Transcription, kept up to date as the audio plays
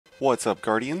What's up,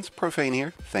 Guardians? Profane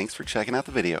here. Thanks for checking out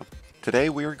the video. Today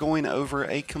we are going over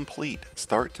a complete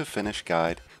start-to-finish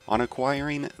guide on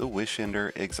acquiring the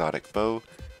Wishender exotic bow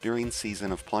during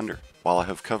Season of Plunder. While I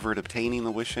have covered obtaining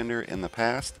the Wishender in the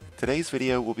past, today's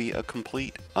video will be a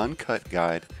complete, uncut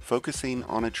guide focusing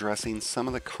on addressing some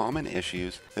of the common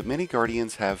issues that many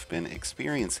Guardians have been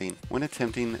experiencing when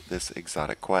attempting this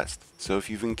exotic quest. So if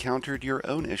you've encountered your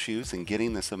own issues in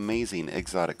getting this amazing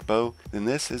exotic bow, then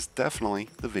this is definitely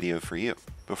the video for you.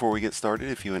 Before we get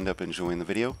started, if you end up enjoying the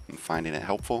video and finding it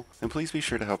helpful, then please be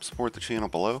sure to help support the channel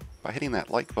below by hitting that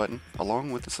like button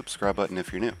along with the subscribe button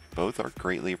if you're new. Both are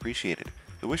greatly appreciated.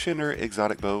 The Wishender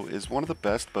exotic bow is one of the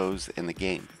best bows in the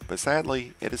game, but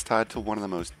sadly it is tied to one of the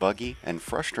most buggy and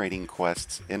frustrating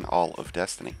quests in all of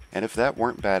Destiny. And if that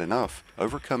weren't bad enough,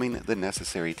 overcoming the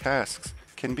necessary tasks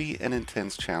can be an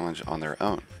intense challenge on their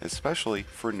own, especially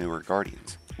for newer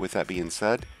Guardians. With that being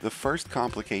said, the first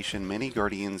complication many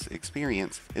Guardians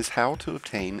experience is how to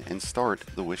obtain and start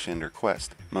the Wishender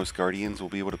quest. Most Guardians will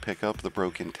be able to pick up the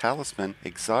broken Talisman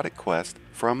exotic quest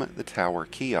from the Tower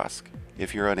kiosk.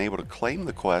 If you're unable to claim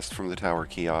the quest from the Tower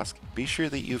kiosk, be sure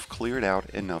that you've cleared out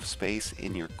enough space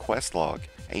in your quest log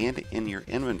and in your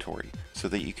inventory so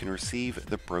that you can receive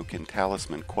the broken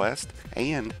Talisman quest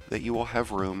and that you will have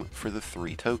room for the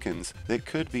 3 tokens that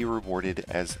could be rewarded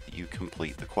as you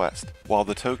complete the quest. While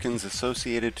the tokens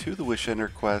associated to the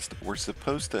Wishender quest were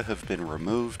supposed to have been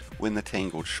removed when the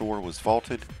Tangled Shore was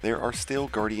vaulted, there are still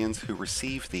Guardians who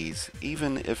receive these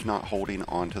even if not holding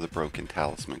on to the broken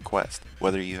Talisman quest.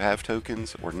 Whether you have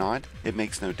tokens or not, it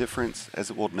makes no difference as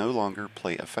it will no longer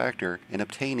play a factor in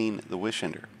obtaining the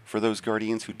Wishender. For those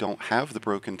Guardians who don't have the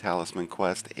broken Talisman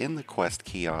quest in the quest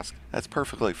kiosk, that's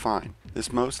perfectly fine.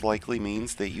 This most likely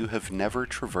means that you have never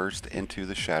traversed into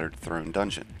the Shattered Throne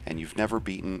dungeon, and you've never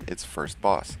beaten its first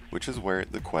boss, which is where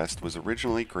the quest was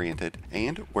originally granted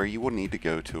and where you will need to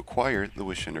go to acquire the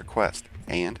Wishender quest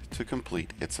and to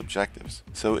complete its objectives.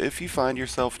 So if you find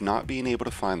yourself not being able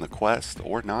to find the quest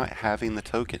or not having the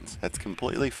tokens, that's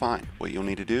completely fine. What you'll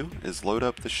need to do is load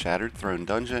up the Shattered Throne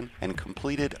dungeon and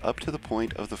complete it up to the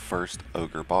point of the first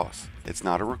ogre boss. It's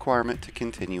not a requirement to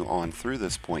continue on through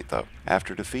this point though.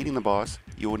 After defeating the boss,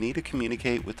 you will need to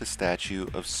communicate with the statue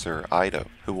of Sir Ido,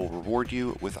 who will reward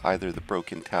you with either the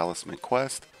broken Talisman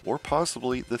quest or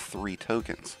possibly the 3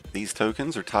 tokens. These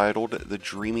tokens are titled the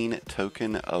Dreaming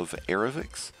Token of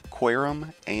Eriviks,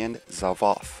 Querim, and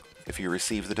Xavoth. If you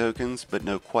receive the tokens but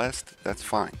no quest, that's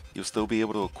fine. You'll still be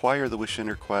able to acquire the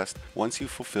Wishender quest once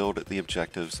you've fulfilled the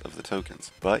objectives of the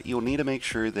tokens. But you'll need to make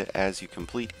sure that as you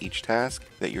complete each task,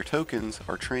 that your tokens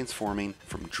are transforming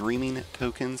from dreaming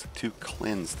tokens to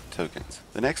cleansed tokens.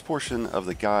 The next portion of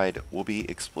the guide will be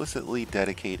explicitly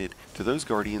dedicated to those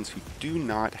Guardians who do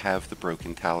not have the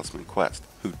broken Talisman quest,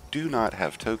 who do not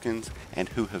have tokens, and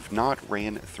who have not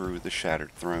ran through the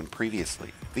Shattered Throne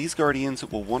previously. These Guardians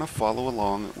will want to follow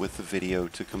along with the video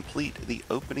to complete the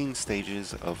opening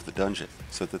stages of the dungeon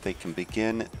so that they can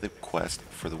begin the quest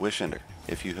for the Wishender.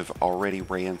 If you have already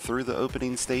ran through the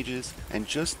opening stages and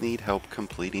just need help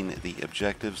completing the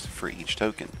objectives for each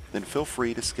token, then feel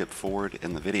free to skip forward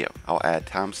in the video. I'll add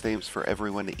timestamps for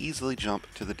everyone to easily jump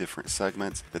to the different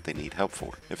segments that they need help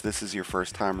for. If this is your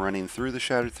first time running through the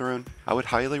Shattered Throne, I would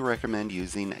highly recommend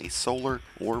using a Solar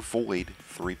or Void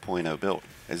 3.0 build,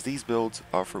 as these builds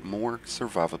offer more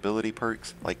survivability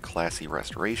perks like Classy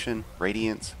Restoration,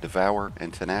 Radiance, Devour,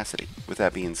 and Tenacity. With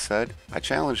that being said, I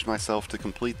challenged myself to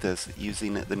complete this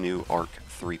using the new Arc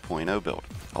 3.0 build,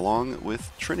 along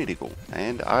with Trinity Ghoul,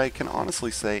 and I can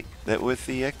honestly say that with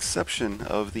the exception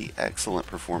of the excellent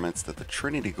performance that the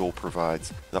Trinity Ghoul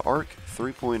provides, the Arc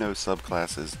 3.0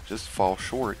 subclasses just fall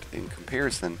short in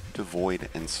comparison to Void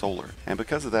and Solar, and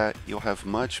because of that, you'll have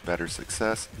much better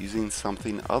success using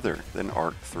something other than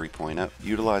Arc 3.0.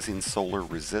 Utilizing Solar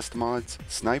resist mods,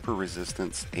 sniper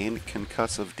resistance, and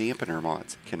concussive dampener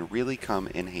mods can really come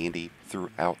in handy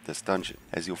throughout this dungeon,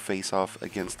 as you'll face off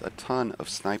against a ton of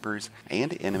snipers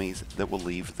and enemies that will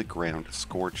leave the ground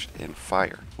scorched in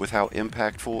fire. With how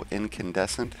impactful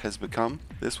Incandescent has become,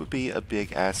 this would be a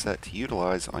big asset to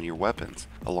utilize on your weapons,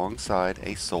 alongside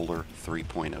a Solar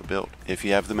 3.0 build. If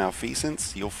you have the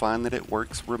Malfeasance, you'll find that it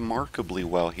works remarkably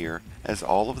well here, as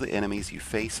all of the enemies you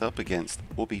face up against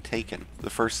will be taken. The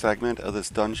first segment of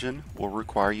this dungeon will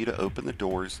require you to open the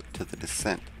doors to the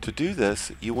Descent. To do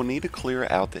this, you will need to clear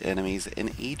out the enemies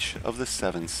in each of the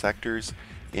 7 sectors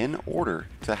in order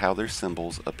to how their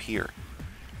symbols appear.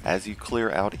 As you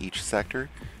clear out each sector,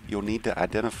 you'll need to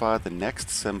identify the next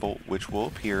symbol, which will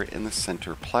appear in the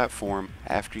center platform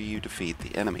after you defeat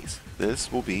the enemies.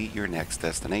 This will be your next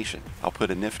destination. I'll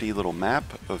put a nifty little map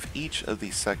of each of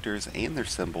these sectors and their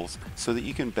symbols so that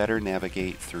you can better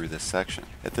navigate through this section.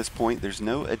 At this point, there's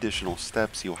no additional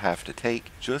steps you'll have to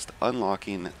take, just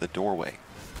unlocking the doorway.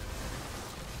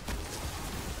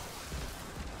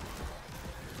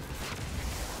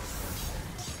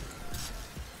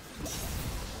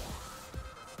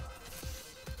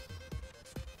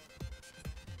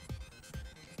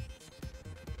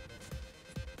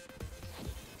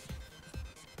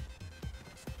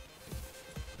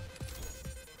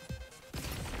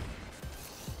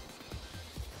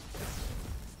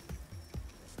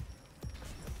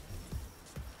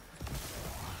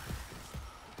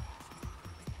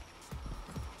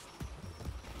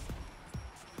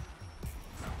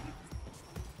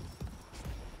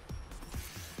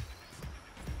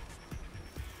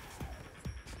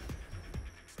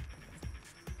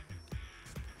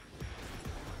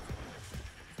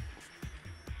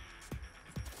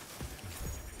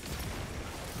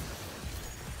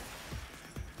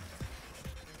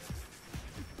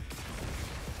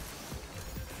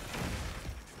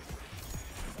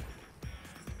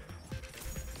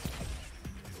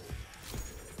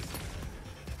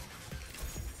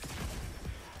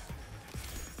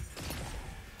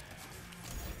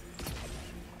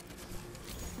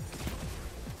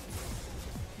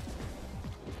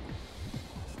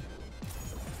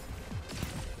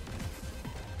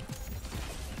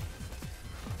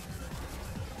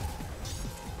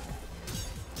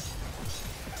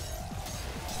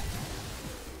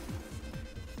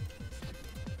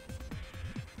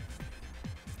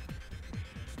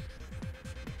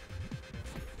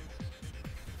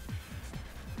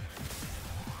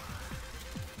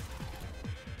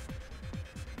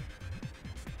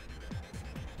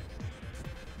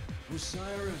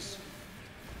 Osiris!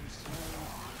 Osiris!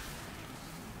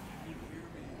 You hear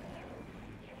me?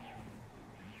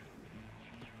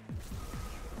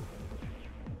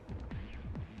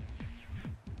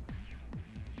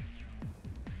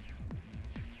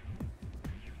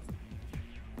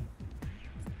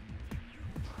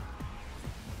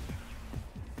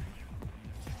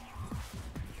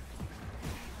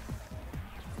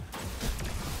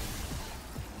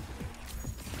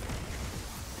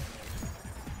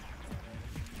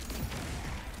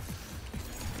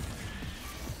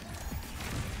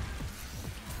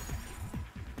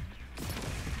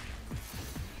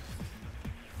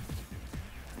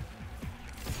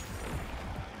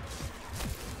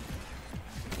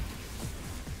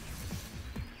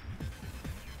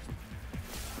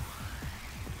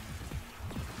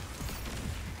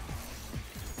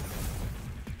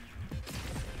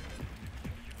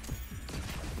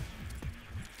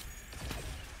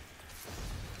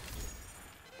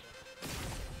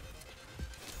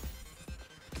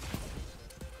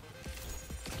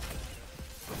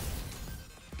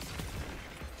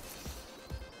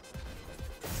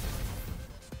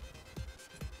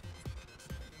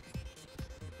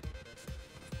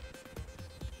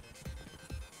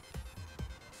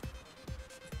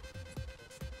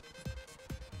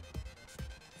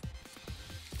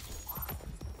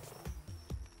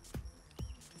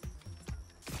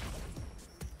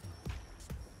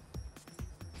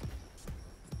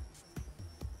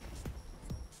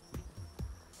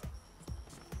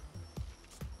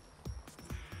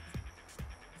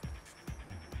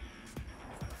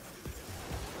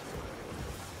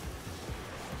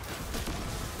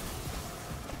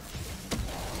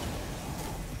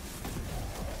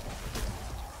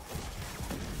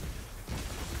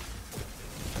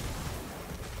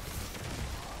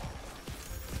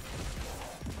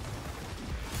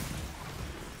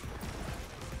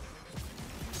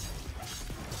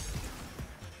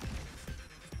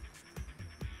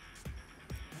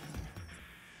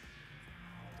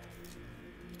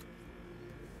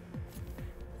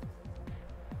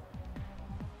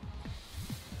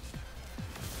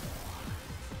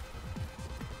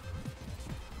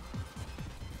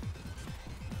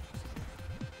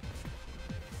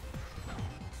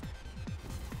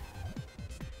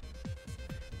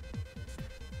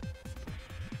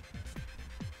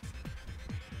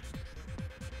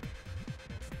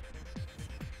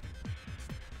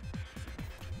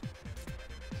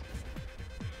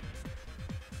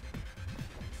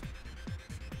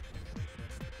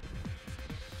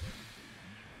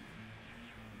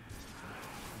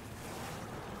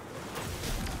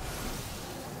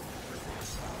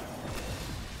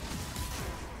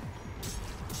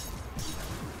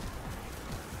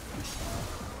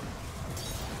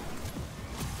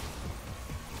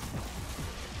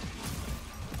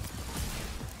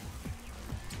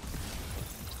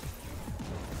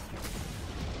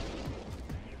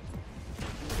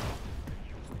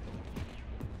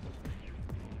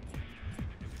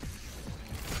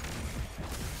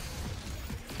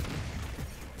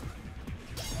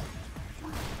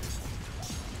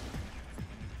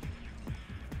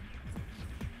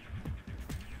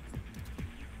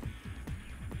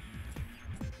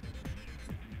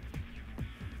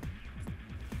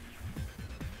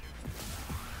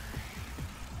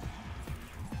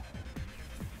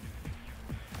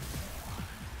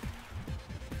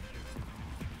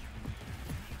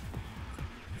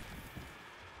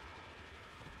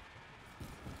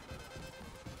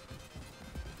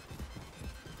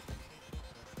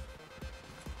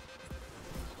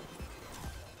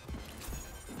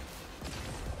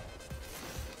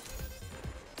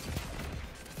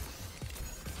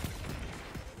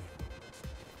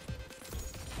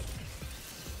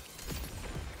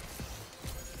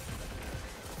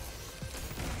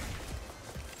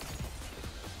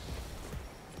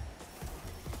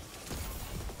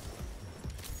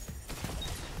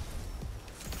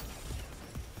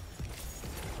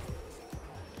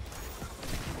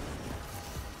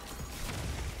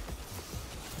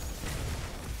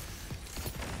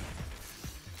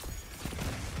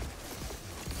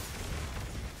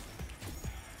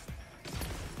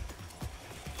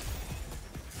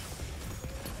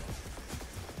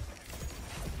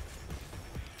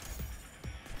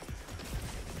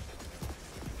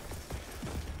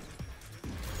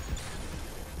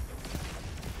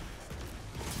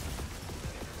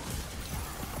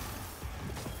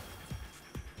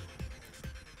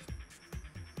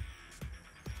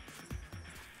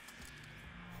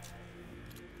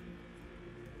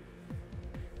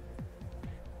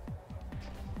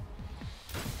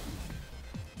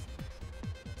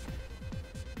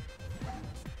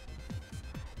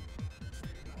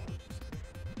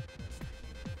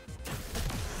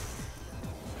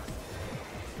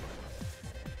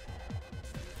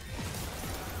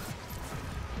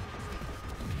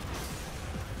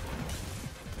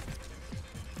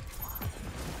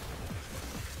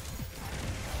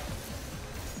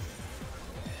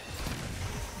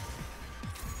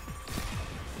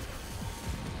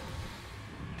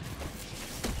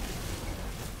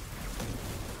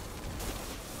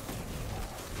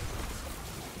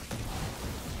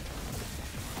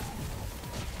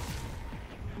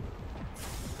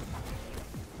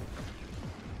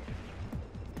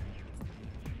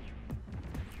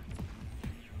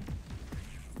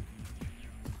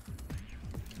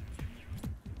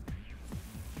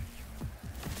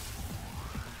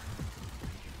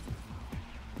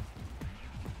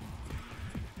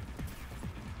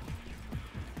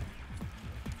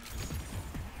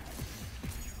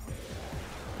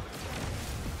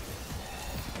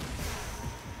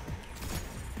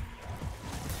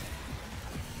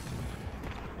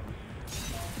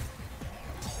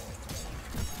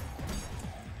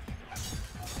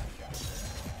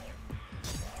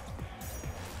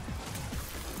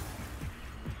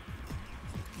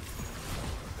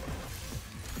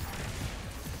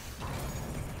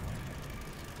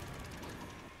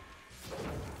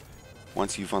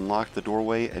 Once you've unlocked the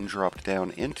doorway and dropped down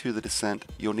into the descent,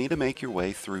 you'll need to make your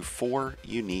way through 4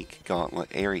 unique gauntlet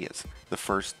areas. The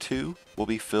first 2 will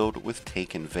be filled with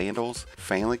taken vandals,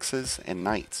 phalanxes, and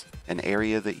knights, an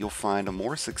area that you'll find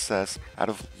more success out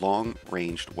of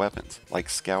long-ranged weapons like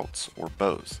scouts or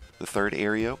bows. The third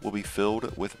area will be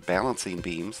filled with balancing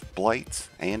beams, blights,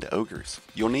 and ogres.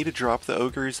 You'll need to drop the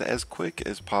ogres as quick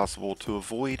as possible to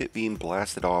avoid being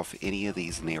blasted off any of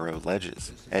these narrow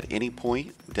ledges. At any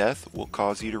point, death will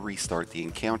cause you to restart the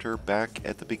encounter back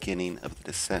at the beginning of the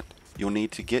descent. You'll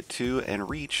need to get to and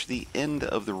reach the end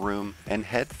of the room and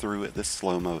head through the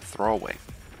slow-mo thrallway.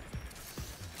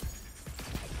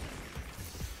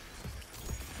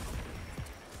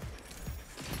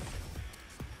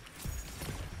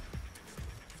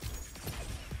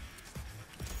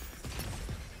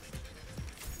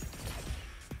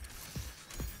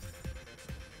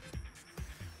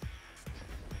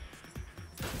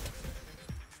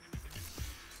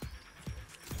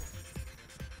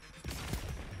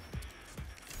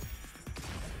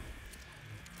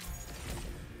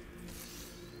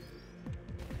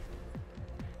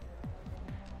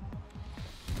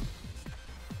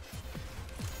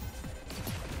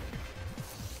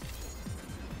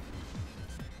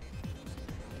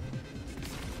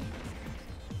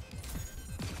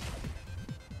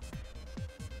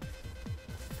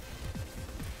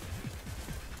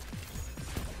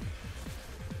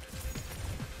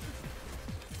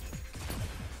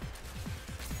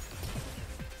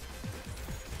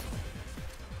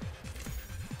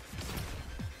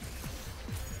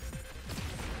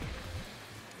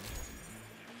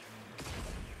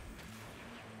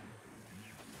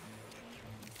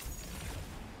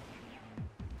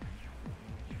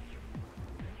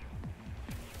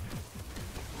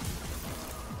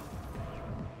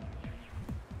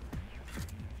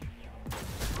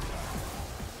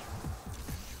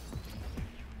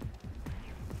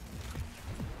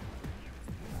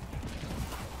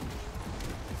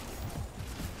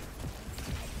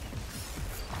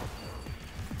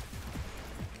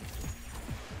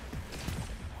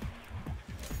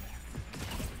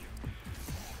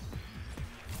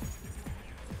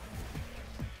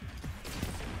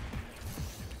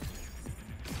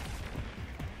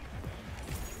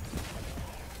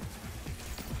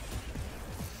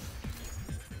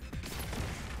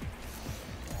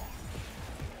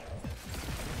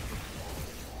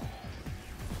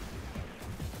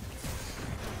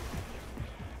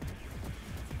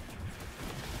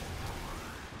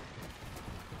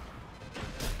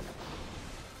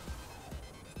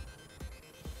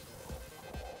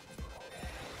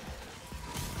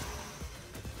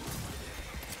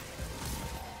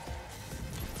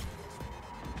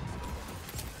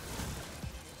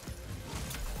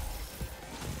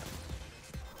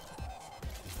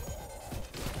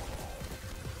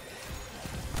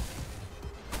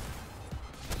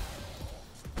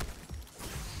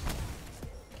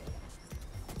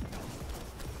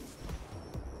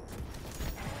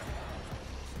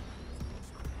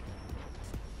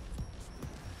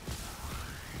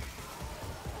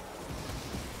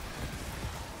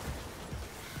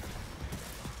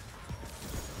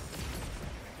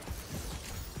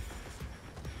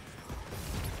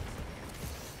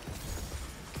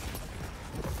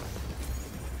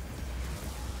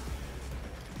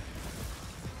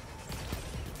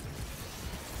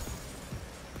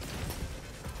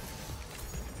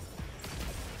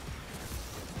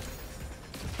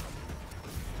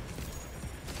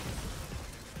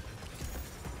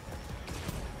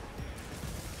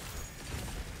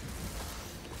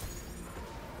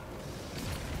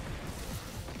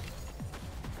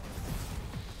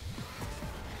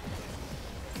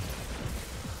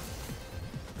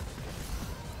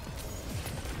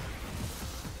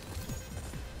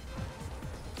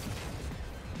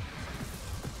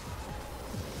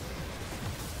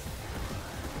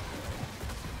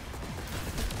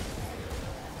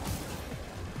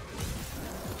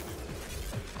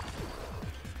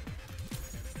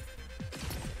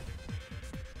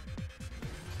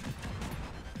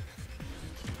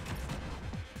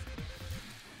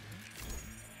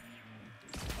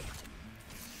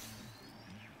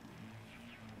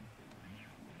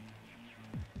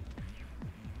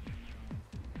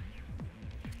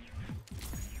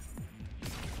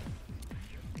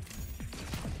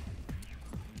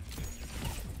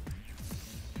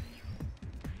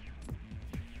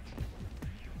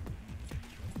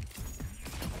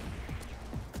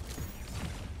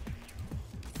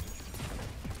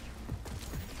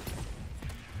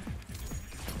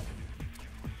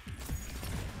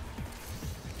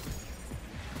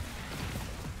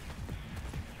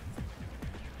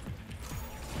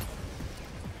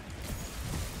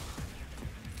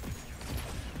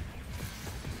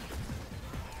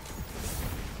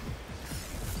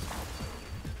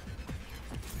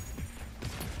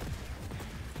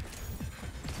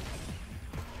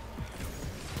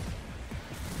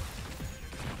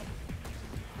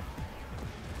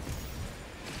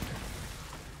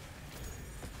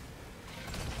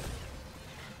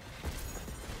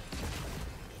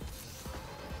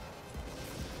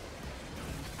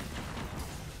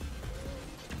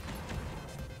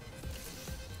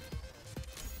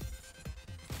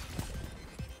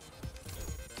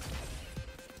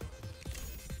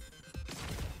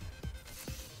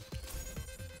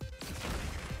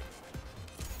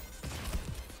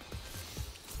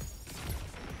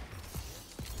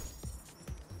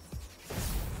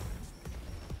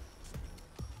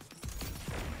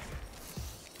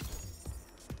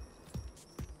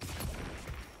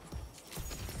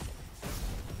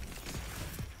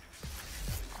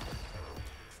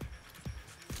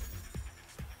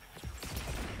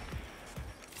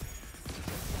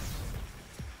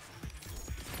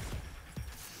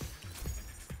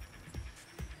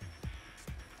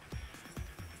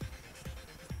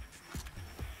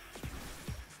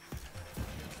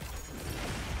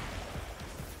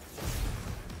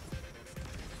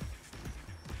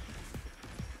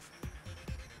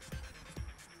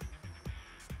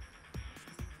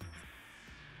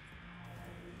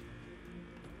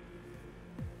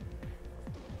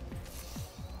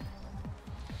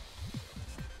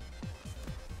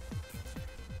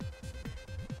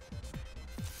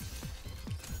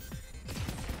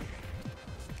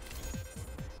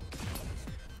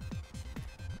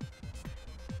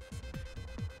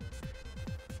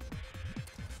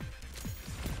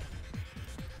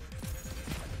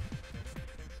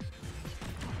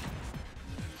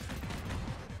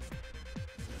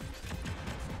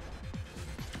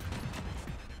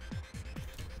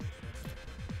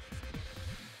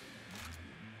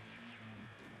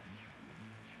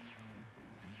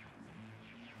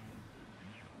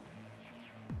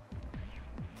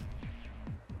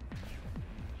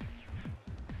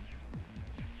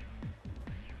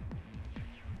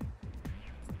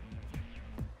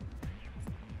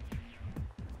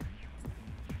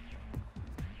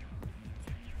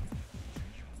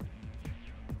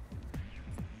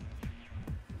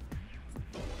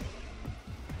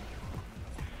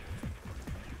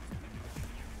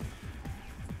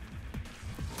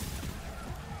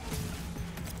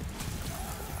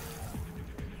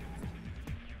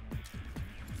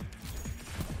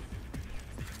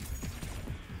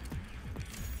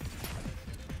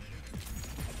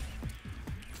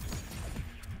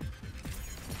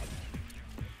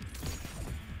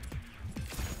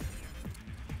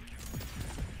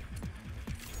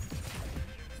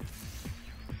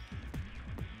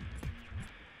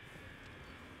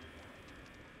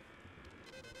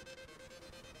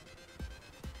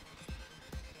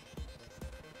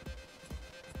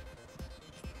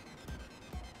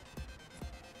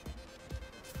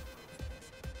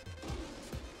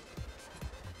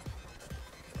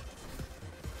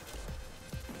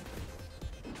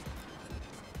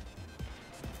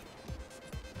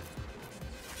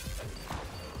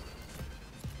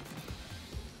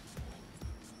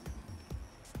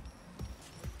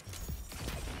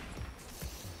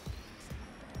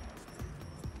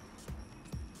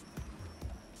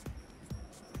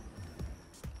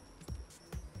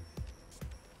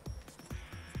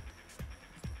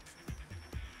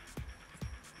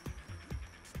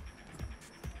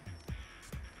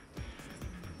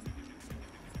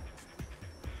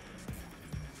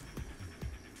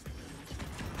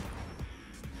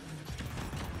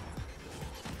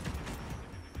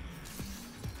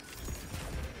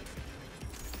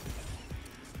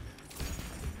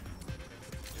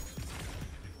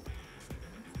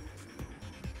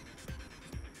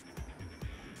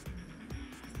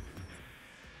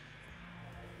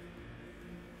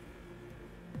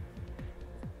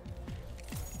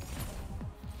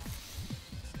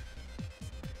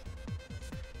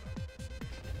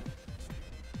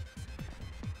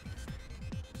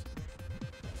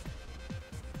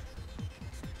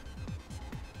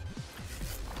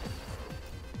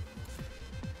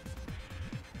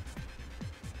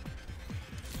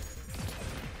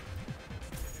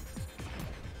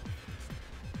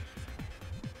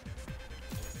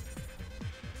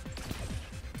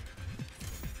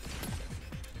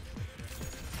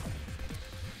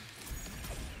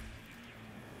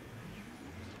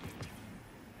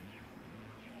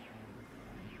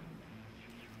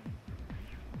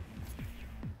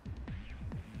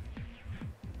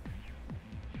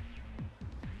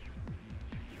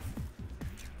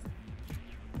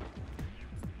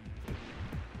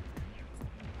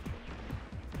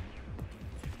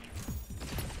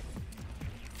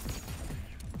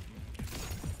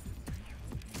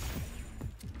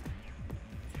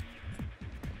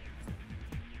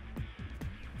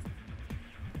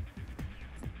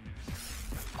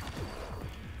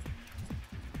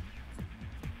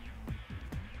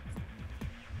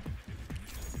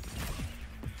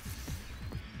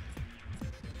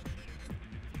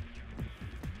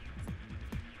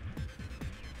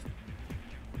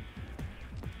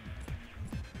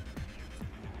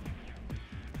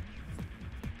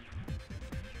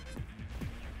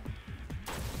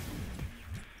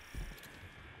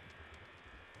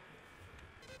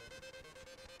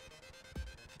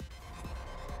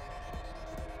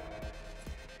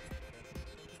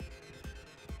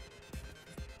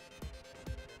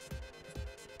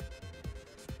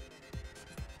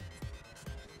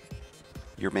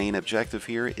 Your main objective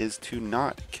here is to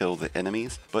not kill the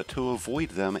enemies, but to avoid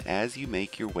them as you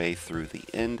make your way through the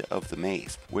end of the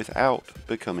maze without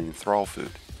becoming thrall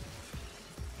food.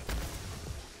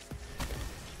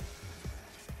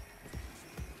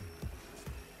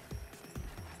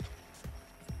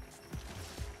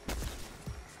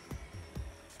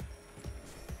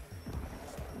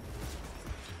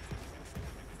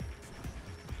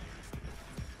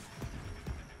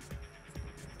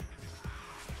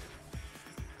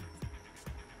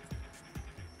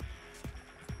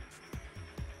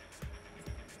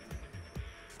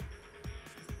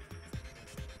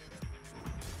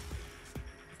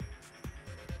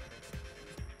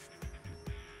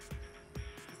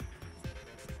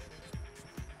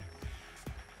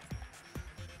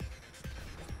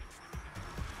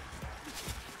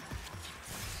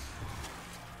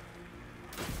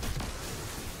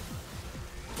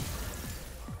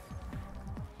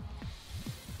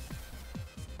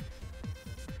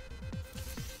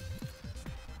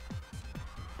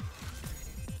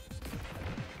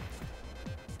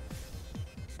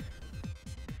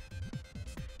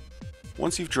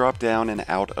 Once you've dropped down and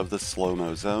out of the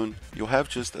slow-mo zone, you'll have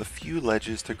just a few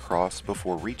ledges to cross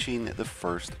before reaching the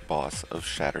first boss of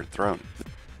Shattered Throne.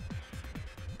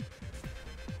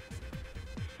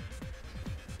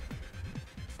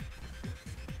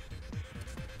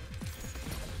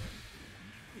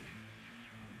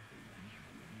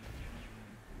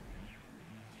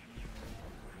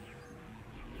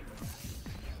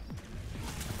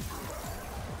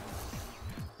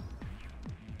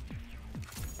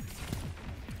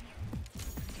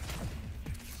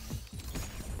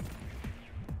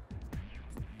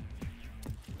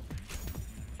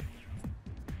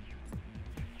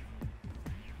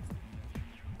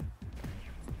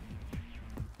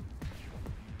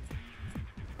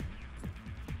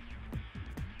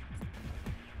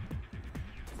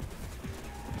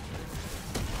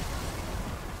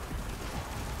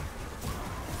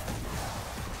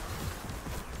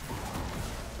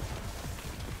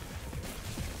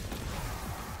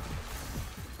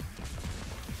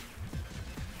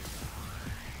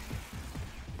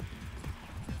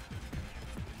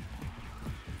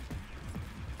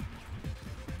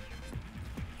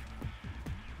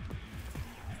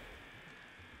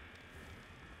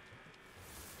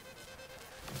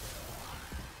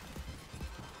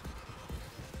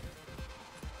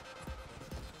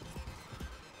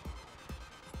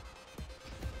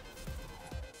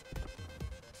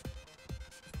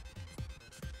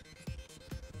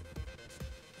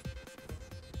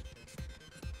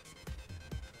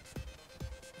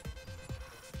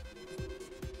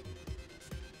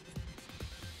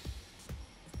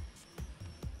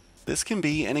 This can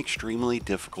be an extremely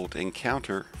difficult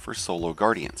encounter for solo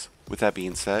guardians. With that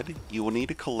being said, you will need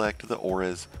to collect the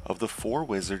auras of the 4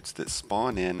 wizards that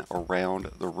spawn in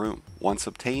around the room. Once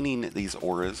obtaining these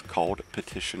auras, called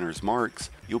Petitioner's Marks,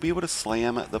 you'll be able to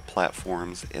slam the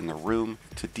platforms in the room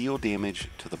to deal damage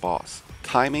to the boss.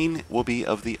 Timing will be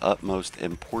of the utmost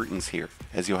importance here,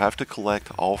 as you'll have to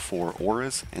collect all 4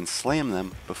 auras and slam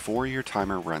them before your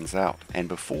timer runs out, and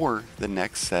before the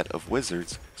next set of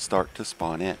wizards start to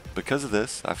spawn in. Because of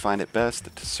this, I find it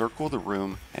best to circle the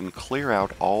room and clear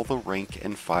out all the rank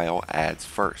and file adds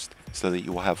first, so that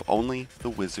you will have only the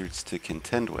wizards to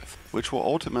contend with, which will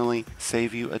ultimately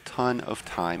save you a ton of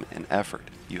time and effort.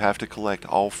 You have to collect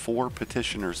all 4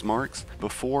 Petitioner's Marks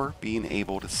before being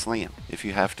able to slam. If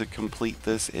you have to complete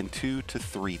this in 2 to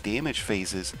 3 damage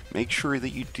phases, make sure that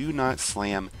you do not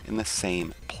slam in the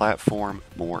same platform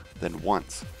more than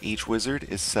once. Each wizard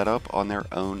is set up on their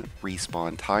own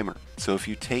respawn timer, so if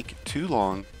you take too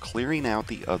long clearing out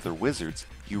the other wizards,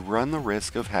 you run the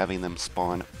risk of having them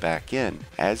spawn back in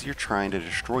as you're trying to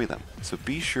destroy them. So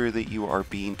be sure that you are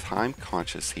being time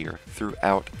conscious here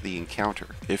throughout the encounter.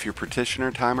 If your Petitioner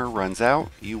timer runs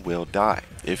out, you will die.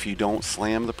 If you don't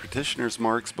slam the Petitioner's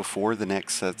Marks before the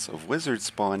next sets of wizards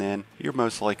spawn in, you're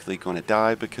most likely going to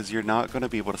die because you're not going to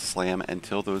be able to slam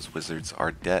until those wizards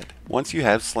are dead. Once you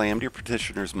have slammed your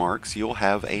Petitioner's Marks, you'll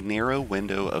have a narrow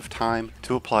window of time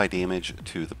to apply damage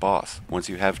to the boss. Once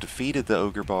you have defeated the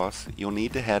ogre boss, you'll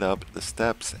need to head up the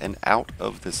steps and out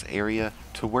of this area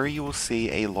to where you will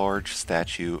see a large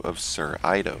statue of Sir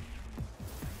Ido.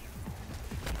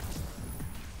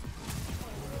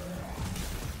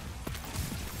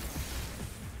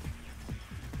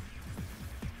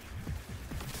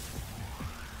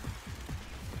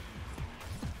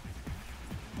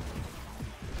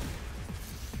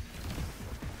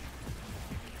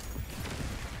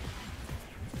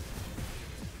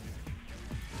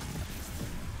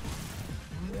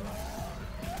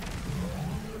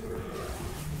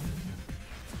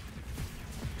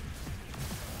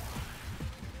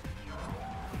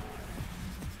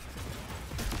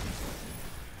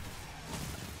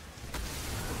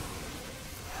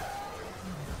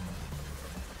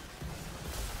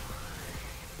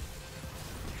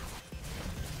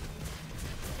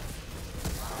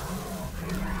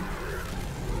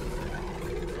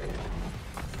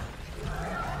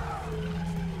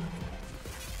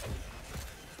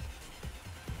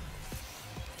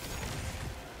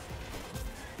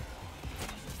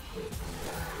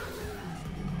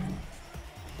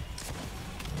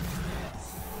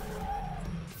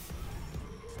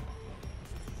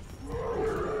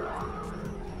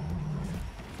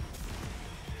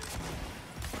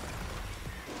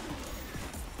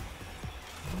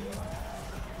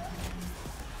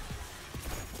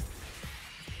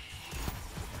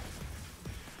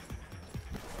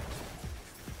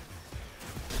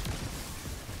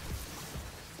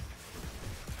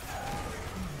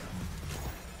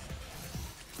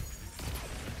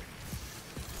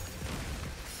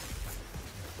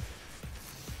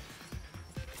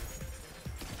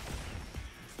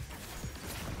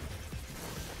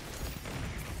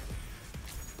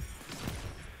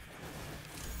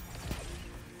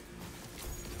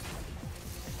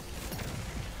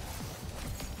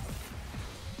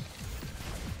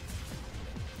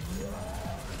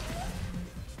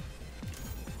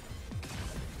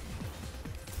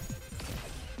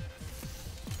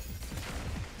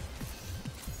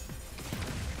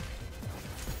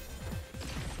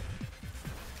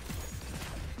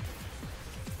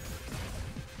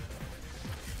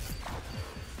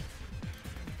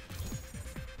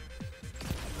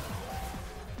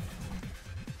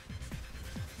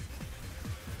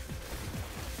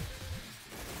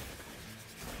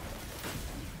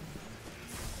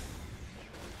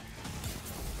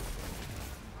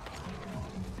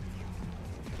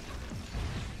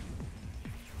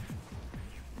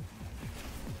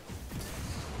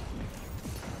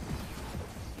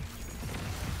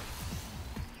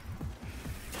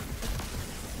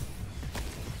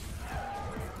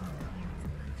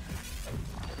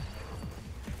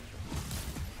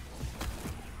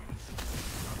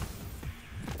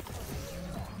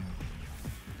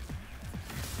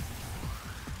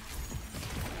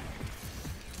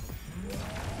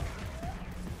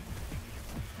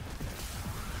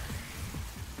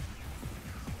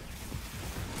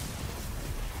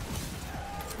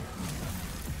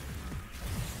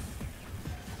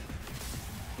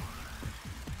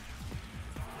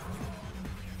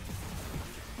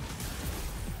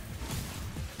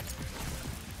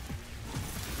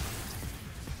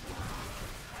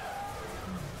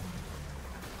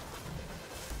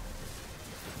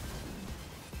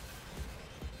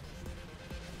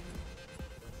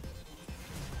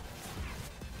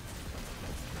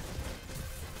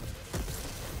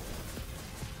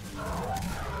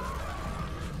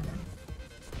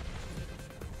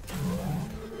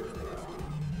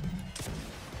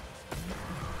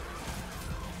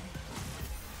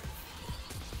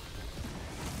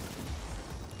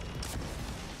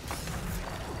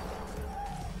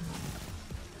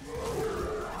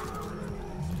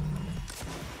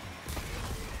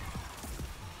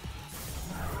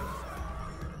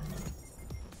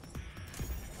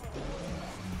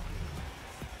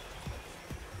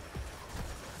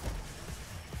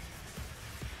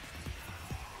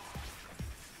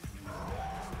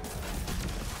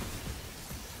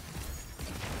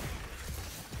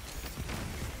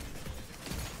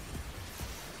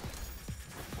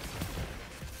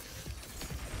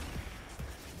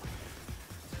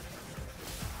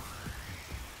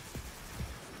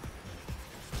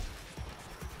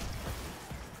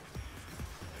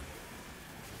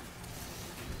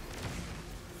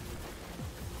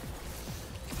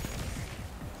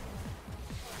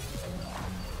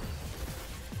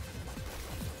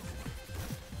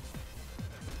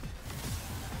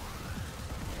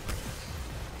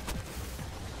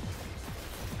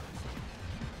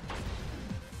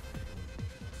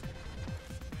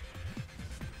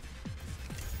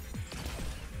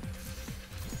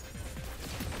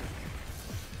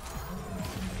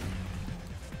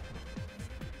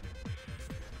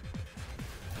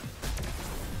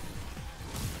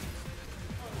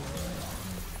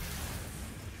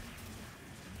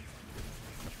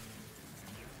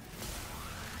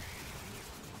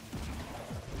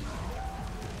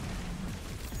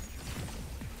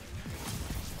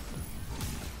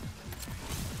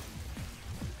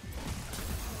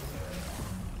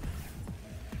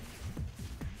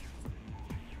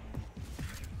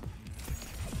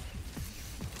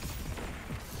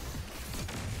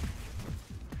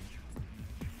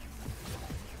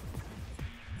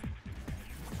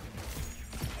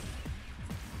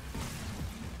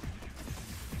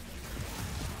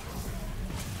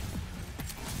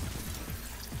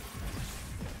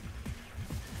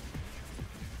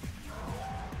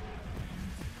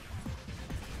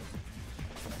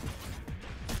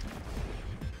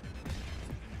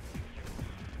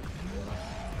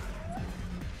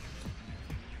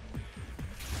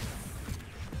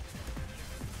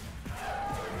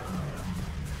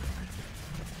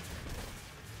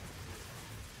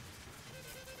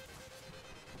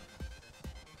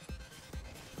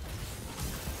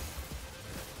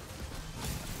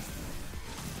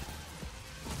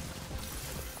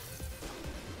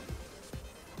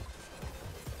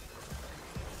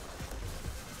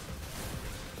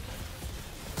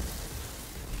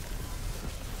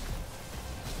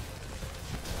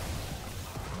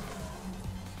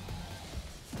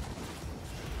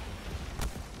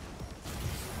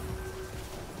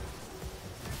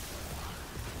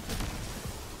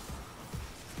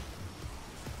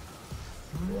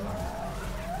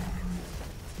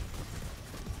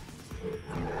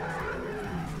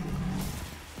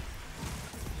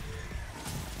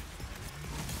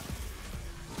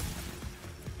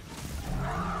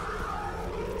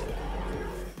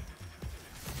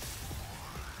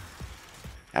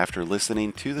 After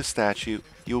listening to the statue,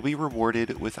 you'll be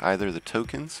rewarded with either the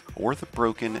tokens or the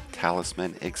broken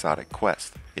Talisman exotic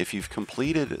quest. If you've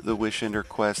completed the Wishender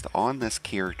quest on this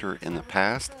character in the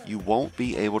past, you won't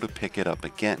be able to pick it up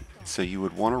again, so you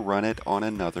would want to run it on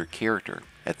another character.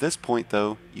 At this point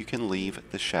though, you can leave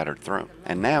the Shattered Throne.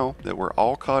 And now that we're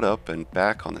all caught up and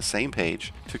back on the same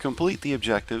page, to complete the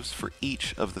objectives for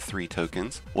each of the 3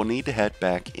 tokens, we'll need to head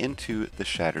back into the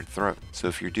Shattered Throne. So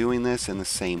if you're doing this in the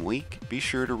same week, be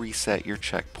sure to reset your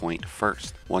checkpoint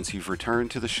first. Once you've returned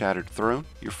to the Shattered Throne,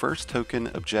 your first token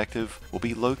objective will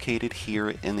be located here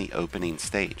in the opening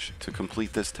stage. To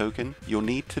complete this token, you'll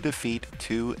need to defeat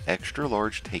 2 extra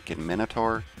large Taken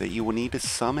Minotaur that you will need to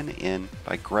summon in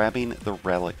by grabbing the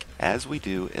relic as we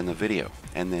do in the video,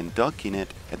 and then dunking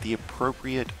it at the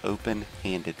appropriate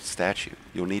open-handed statue.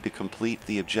 You'll need to complete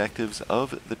the objectives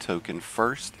of the token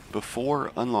first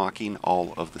before unlocking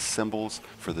all of the symbols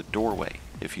for the doorway.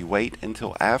 If you wait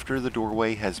until after the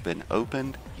doorway has been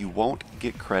opened, you won't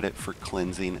get credit for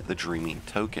cleansing the Dreaming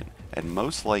token, and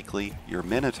most likely your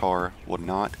Minotaur will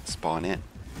not spawn in.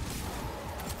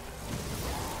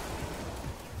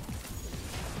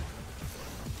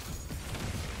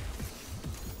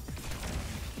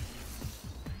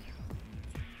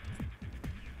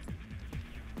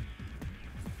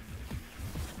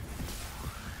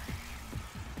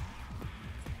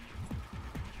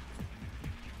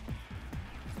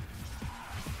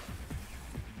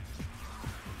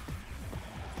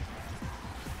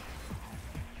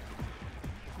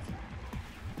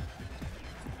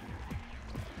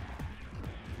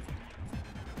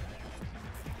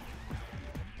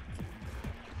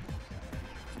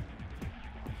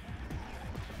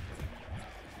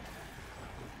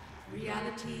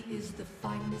 Reality is the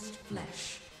finest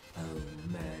flesh, oh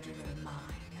murderer mine,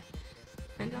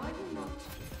 and I will not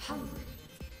hungry.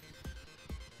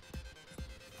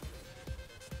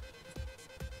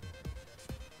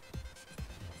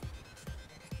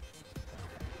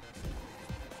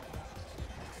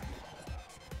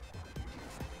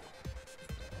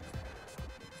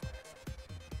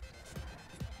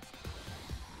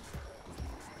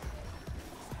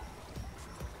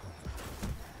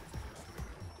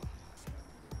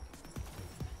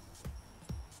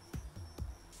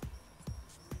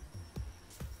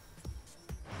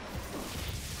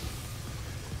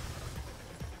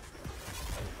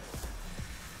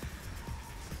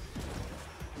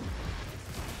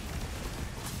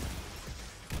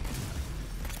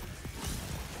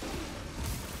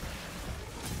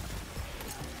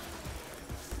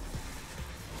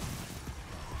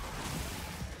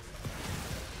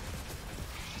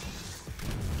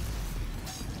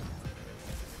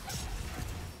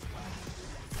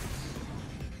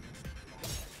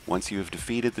 Once you have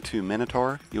defeated the 2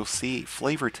 Minotaur, you'll see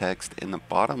flavor text in the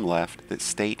bottom left that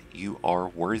state you are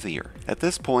worthier. At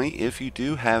this point, if you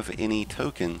do have any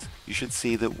tokens, you should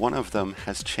see that one of them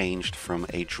has changed from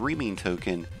a Dreaming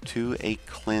token to a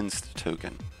Cleansed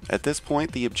token. At this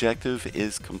point, the objective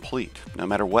is complete. No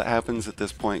matter what happens at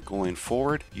this point going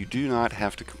forward, you do not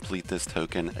have to complete this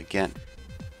token again.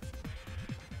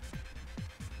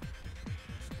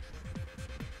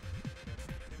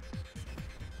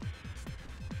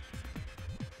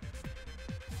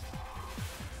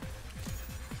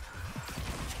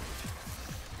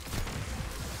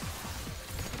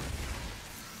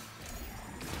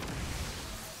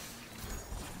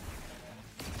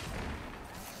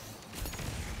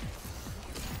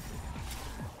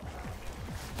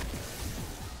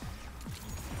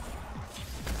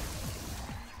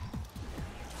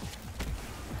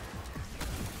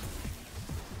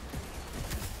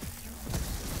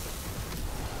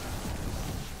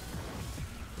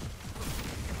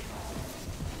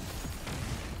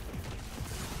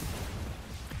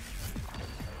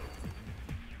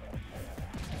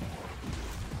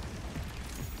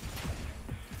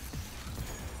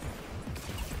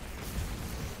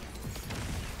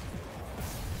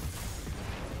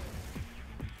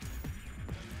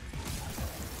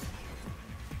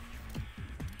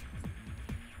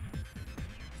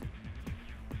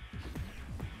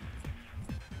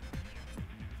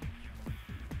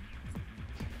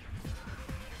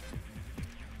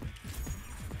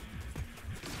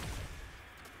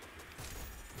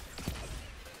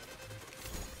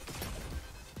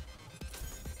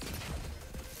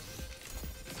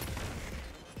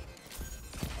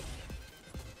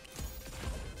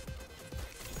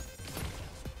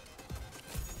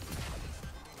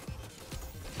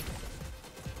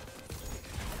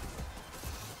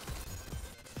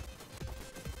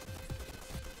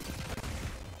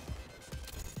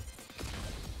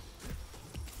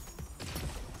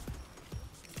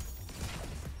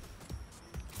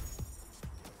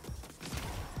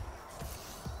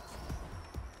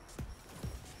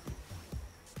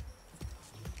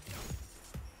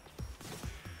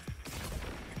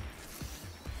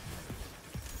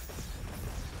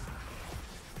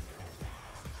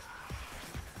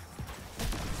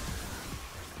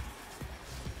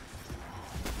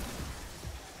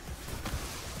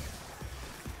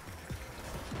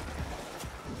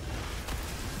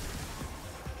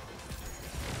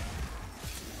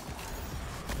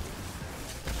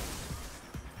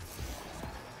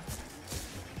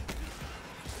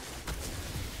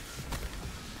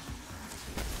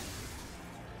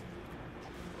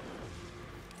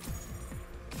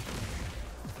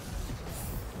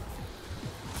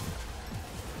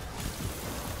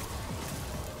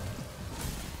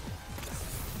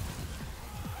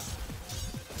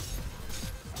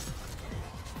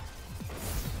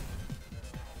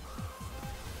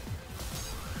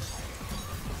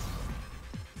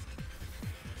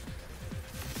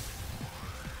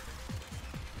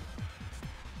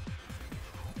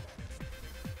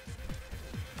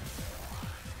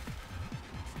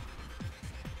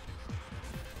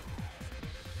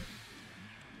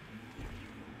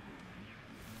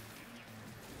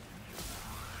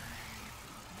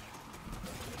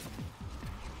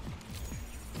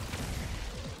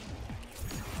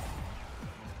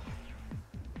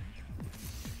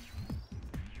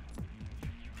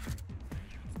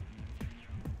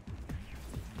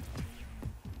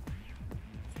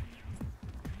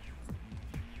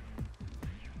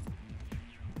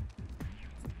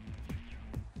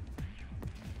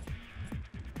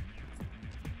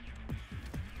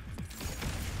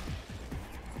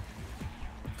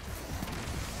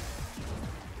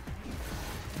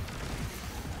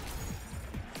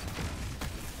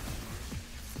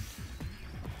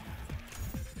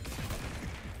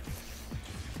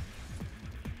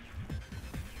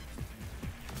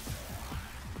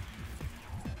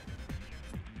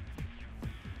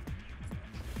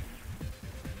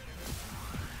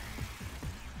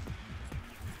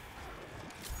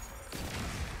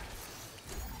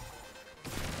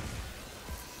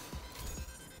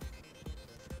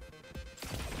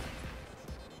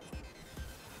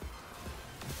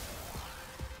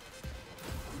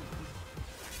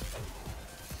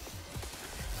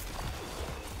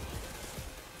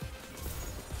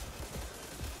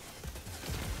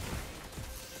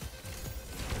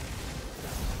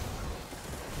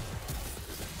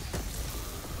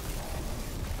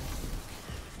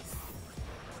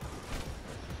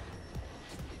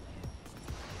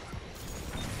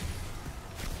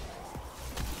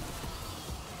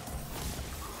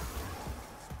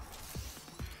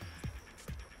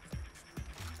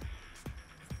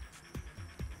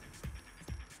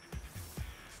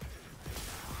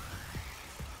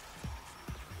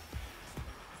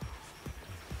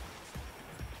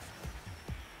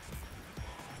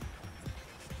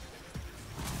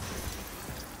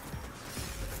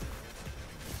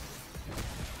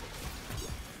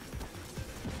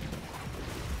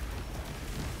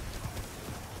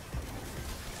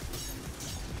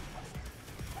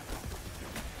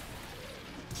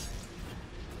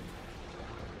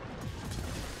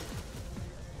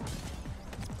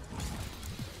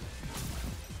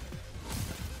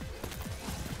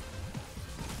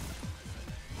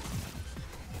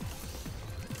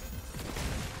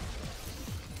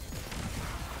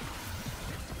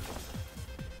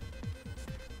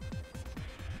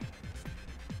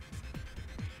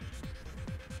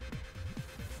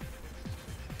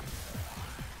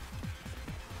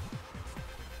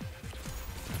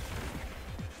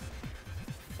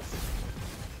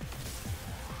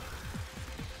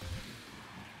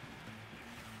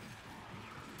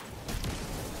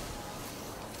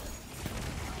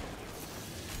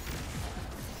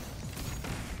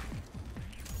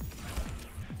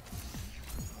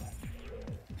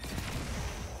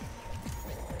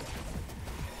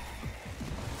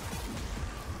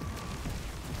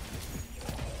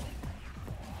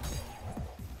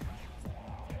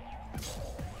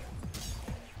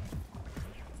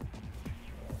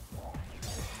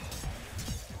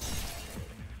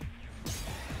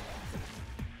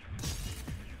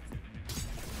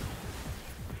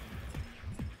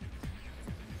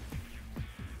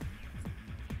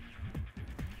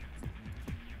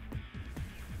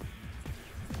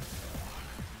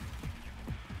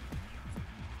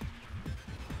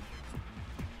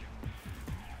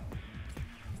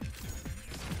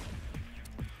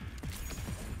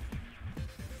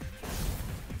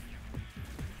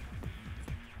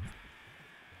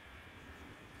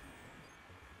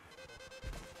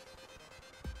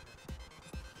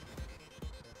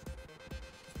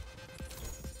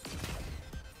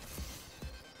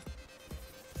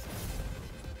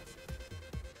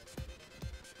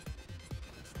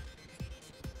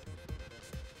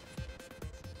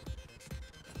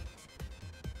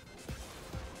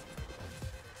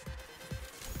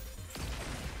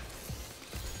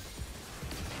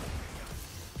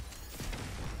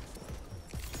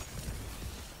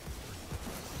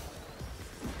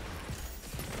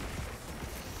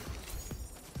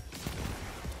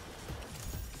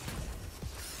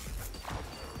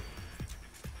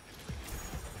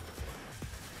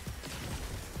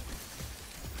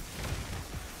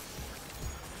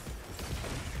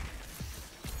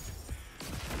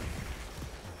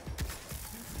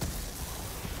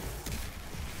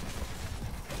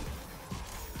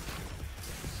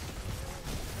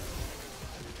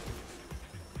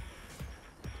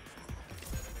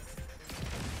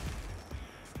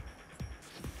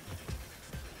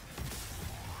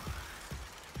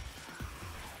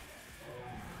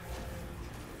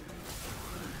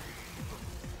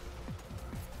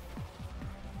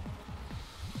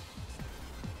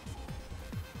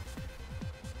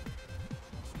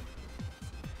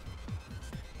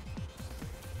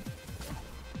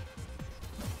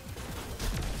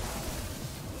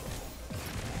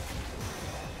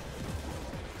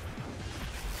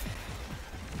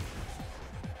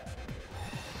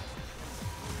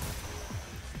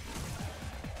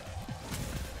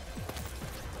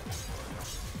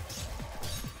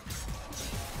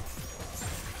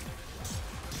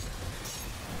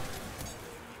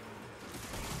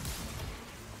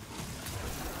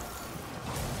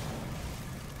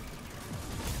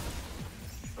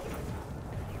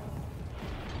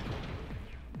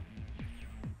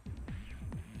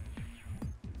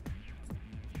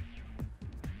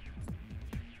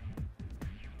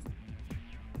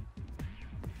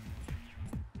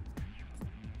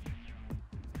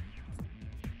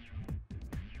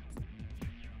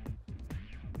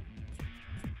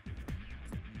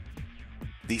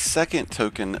 The second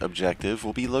token objective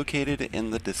will be located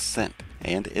in the Descent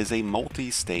and is a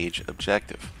multi-stage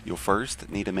objective. You'll first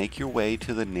need to make your way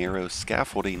to the narrow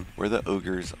scaffolding where the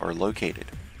ogres are located.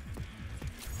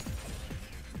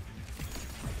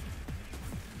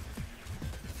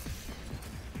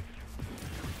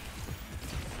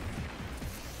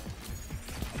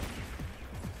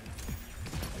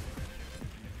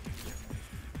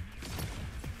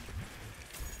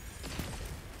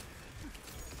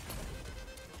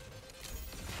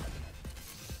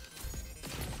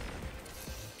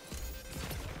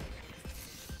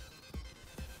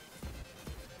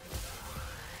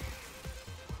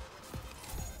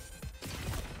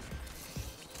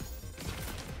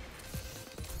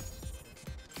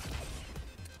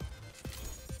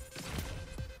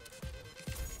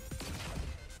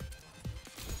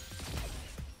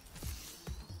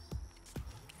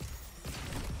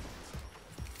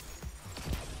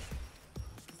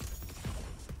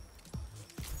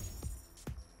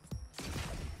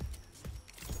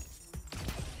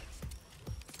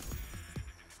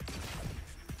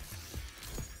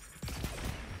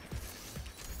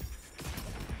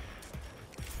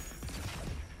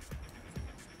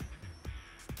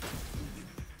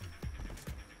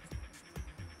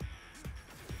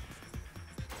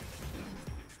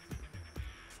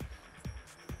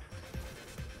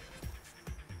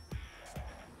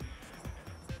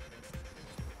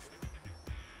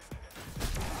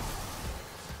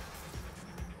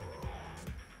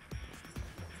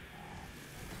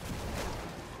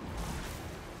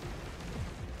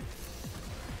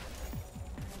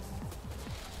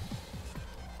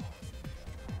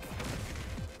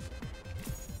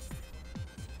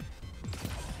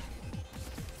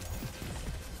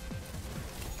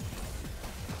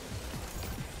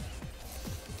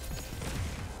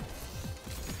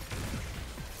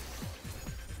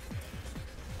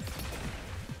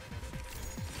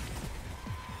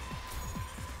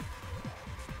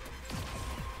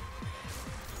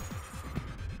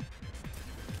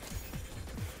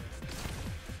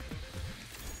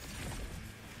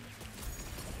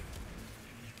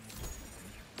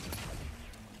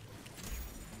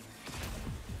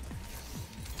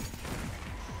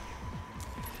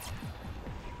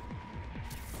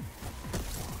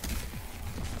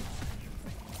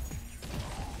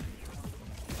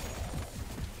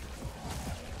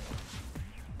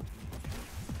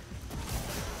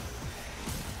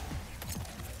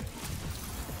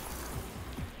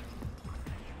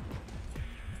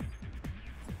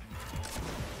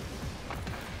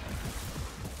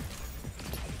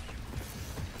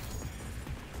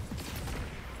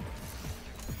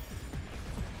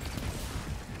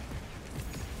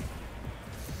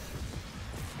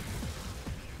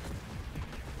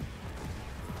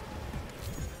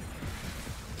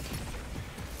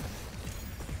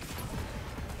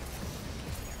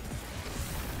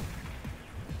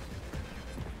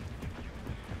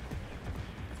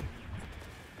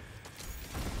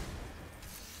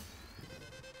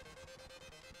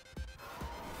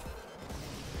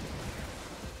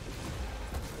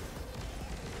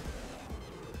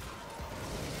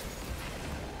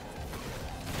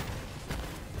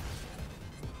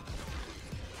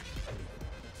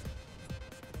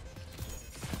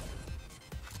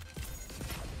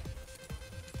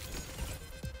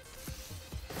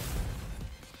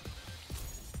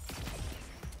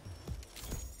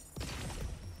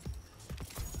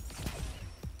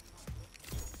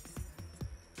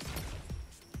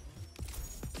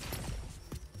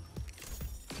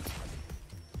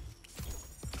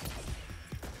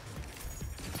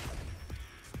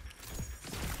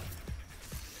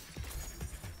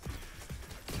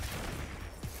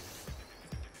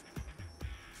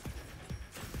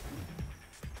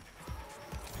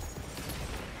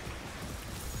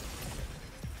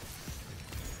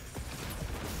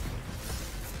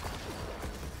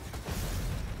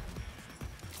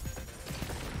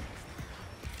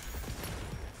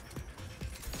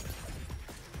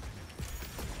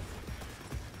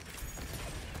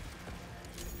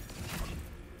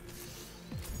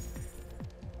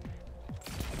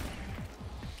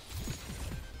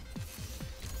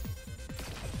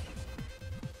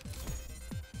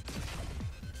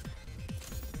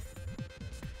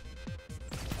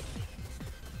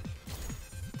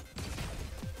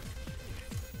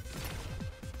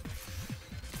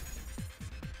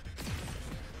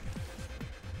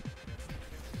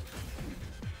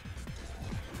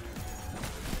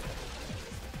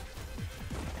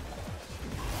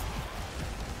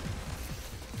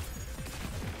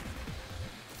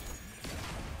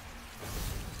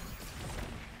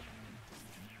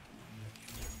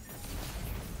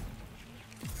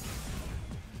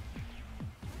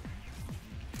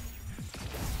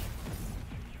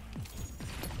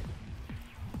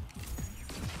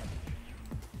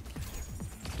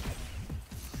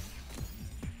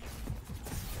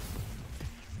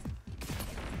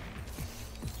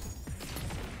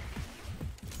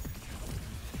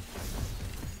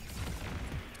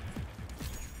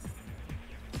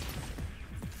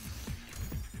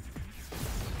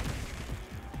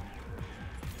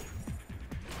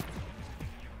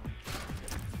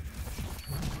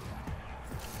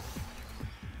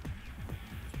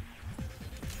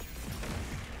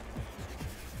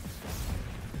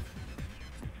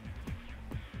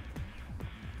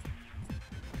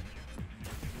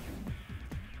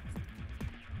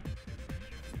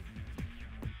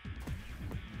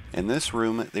 In this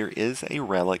room, there is a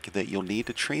relic that you'll need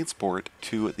to transport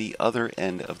to the other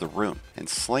end of the room and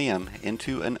slam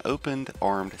into an opened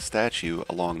armed statue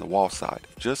along the wall side,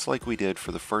 just like we did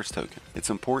for the first token. It's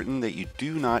important that you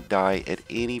do not die at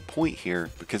any point here,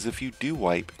 because if you do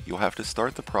wipe, you'll have to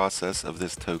start the process of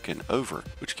this token over,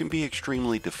 which can be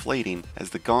extremely deflating,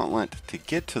 as the gauntlet to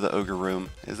get to the ogre room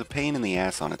is a pain in the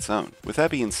ass on its own. With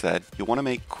that being said, you'll want to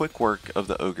make quick work of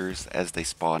the ogres as they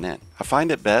spawn in. I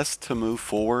find it best to move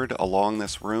forward along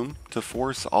this room to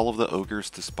force all of the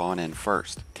ogres to spawn in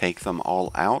first. Take them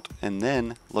all out and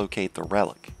then locate the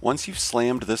relic. Once you've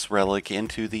slammed this relic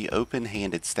into the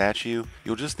open-handed statue,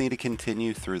 you'll just need to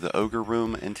continue through the ogre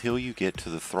room until you get to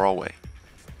the thrallway.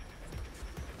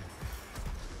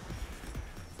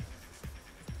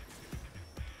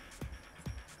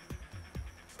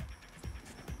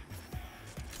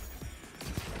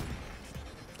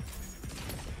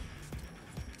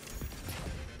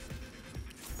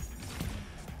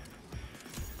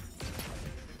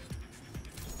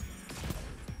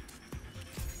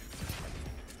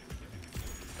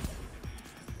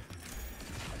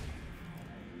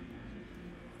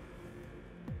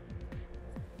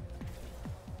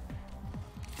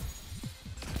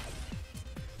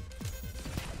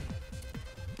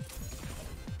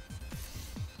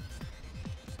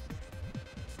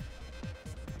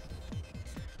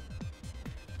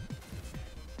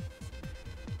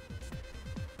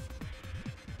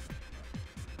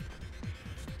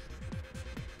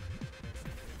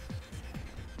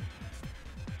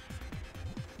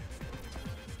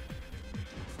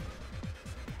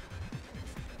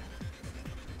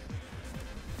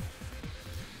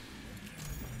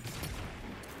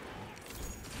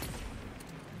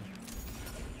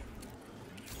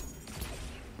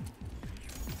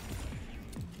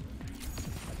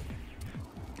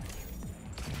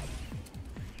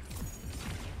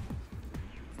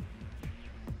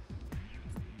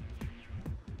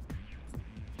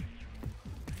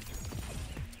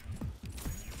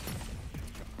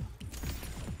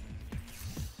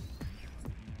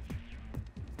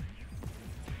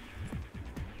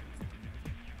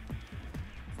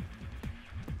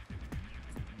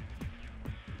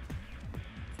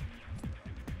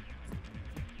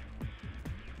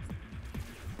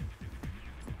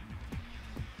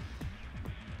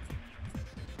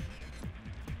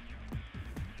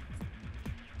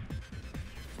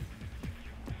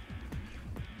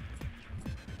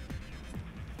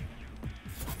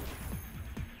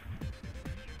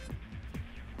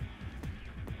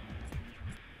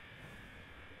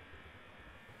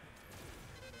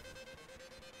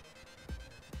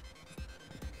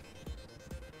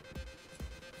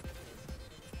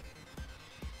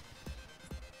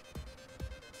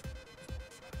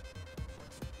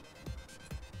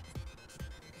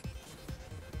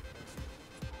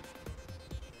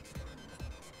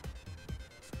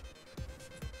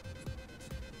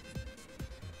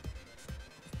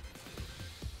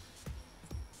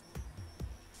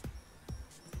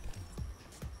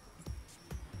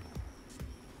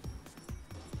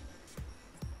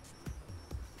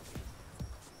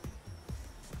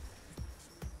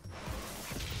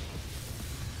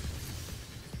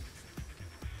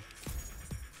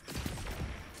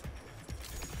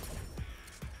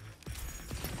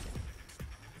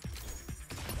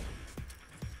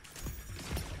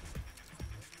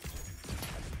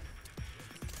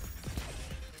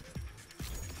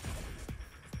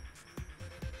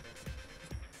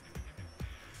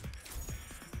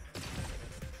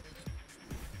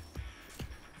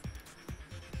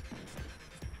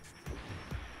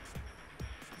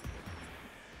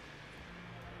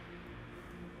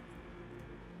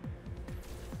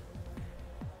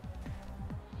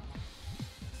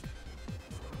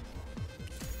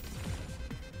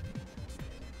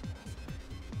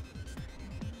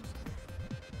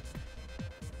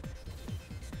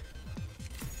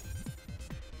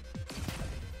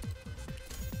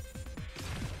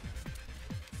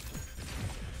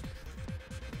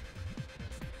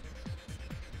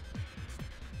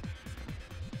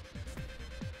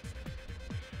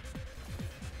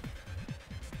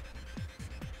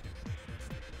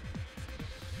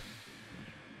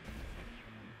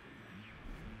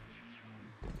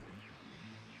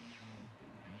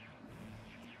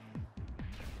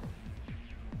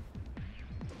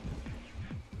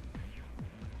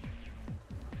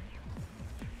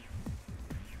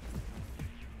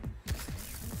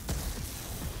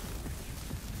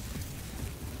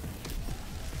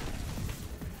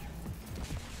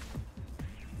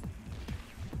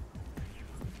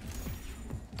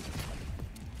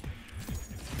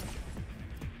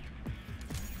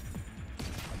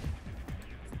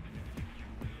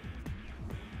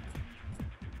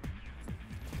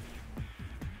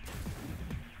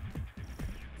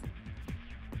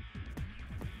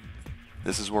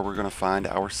 This is where we're going to find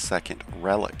our second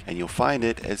relic, and you'll find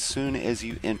it as soon as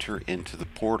you enter into the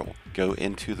portal. Go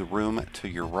into the room to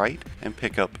your right and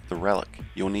pick up the relic.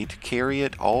 You'll need to carry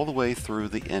it all the way through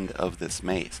the end of this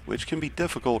maze, which can be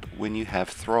difficult when you have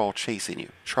Thrall chasing you.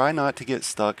 Try not to get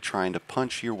stuck trying to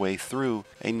punch your way through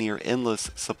a near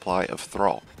endless supply of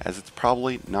Thrall, as it's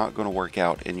probably not going to work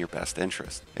out in your best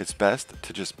interest. It's best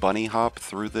to just bunny hop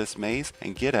through this maze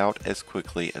and get out as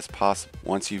quickly as possible.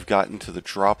 Once you've gotten to the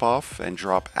drop off and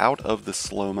drop out of the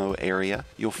slow-mo area,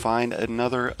 you'll find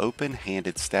another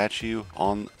open-handed statue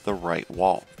on the right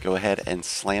wall. Go ahead and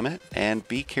slam it, and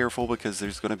be careful because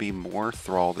there's going to be more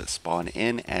Thrall that spawn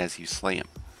in as you slam.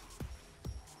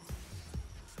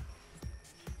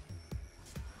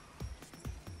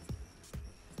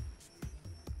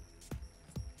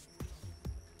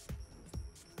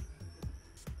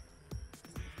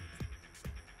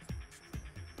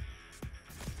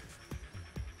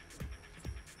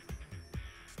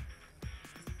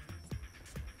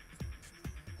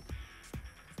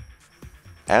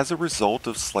 As a result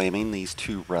of slamming these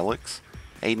two relics,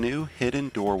 a new hidden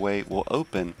doorway will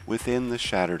open within the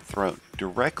Shattered Throne,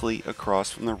 directly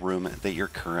across from the room that you're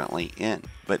currently in.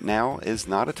 But now is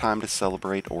not a time to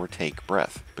celebrate or take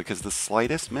breath, because the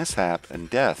slightest mishap and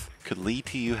death could lead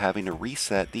to you having to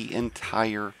reset the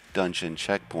entire dungeon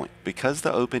checkpoint. Because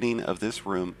the opening of this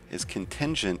room is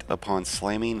contingent upon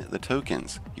slamming the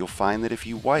tokens, you'll find that if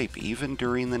you wipe even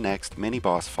during the next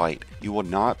mini-boss fight, you will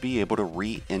not be able to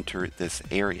re-enter this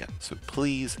area. So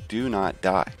please do not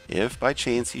die. If by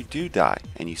chance you do die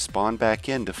and you spawn back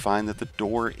in to find that the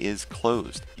door is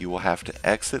closed, you will have to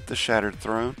exit the Shattered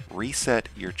Throne, reset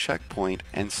your checkpoint,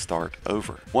 and start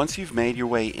over. Once you've made your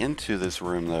way into this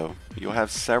room though, you'll have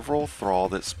several Thrall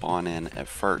that spawn in at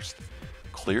first.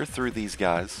 Clear through these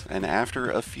guys, and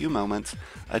after a few moments,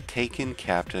 a taken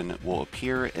captain will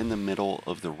appear in the middle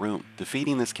of the room.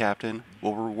 Defeating this captain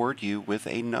will reward you with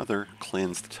another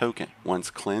cleansed token. Once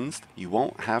cleansed, you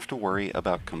won't have to worry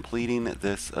about completing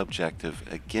this objective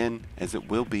again, as it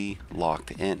will be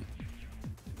locked in.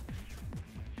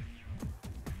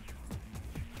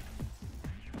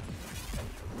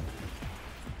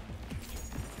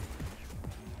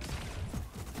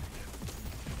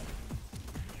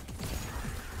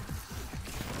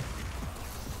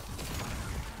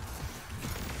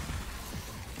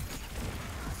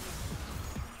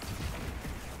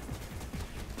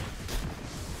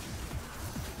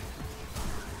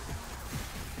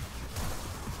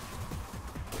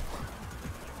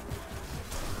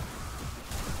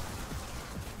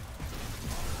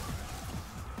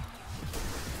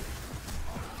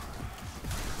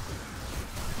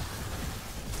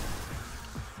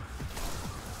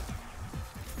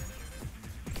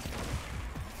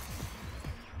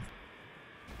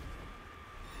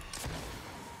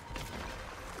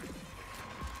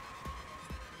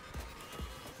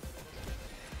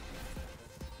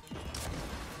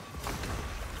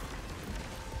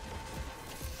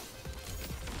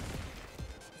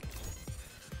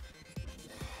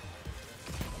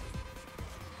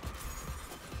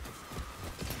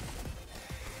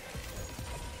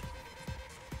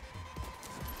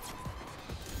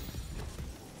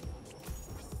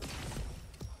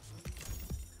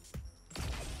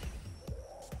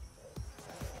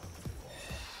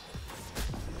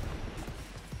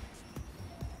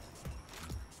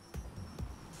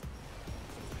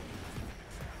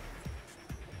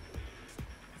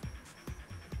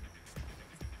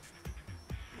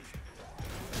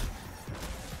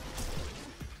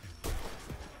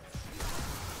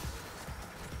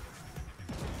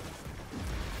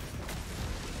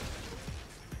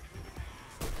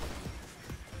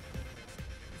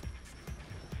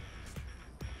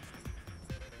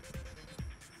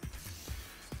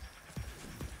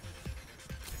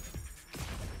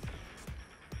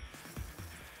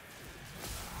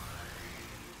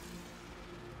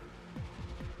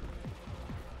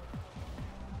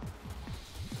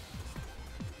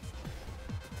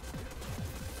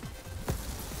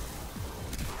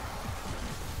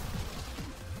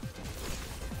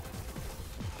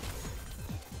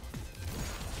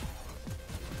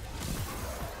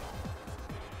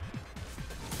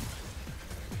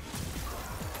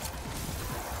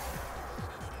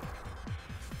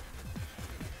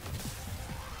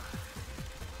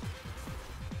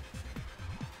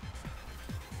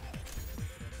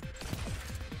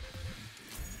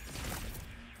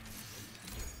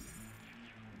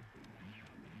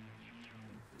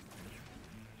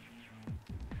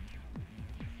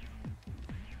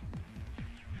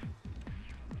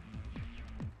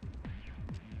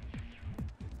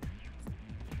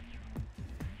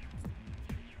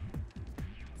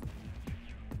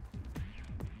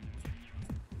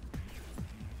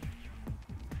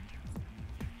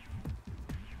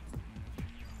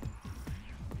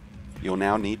 You'll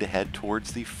now need to head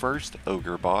towards the first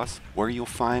ogre boss, where you'll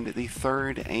find the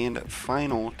third and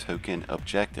final token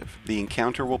objective. The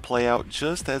encounter will play out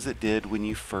just as it did when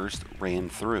you first ran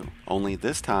through, only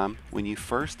this time, when you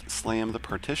first slam the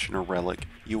Partitioner relic,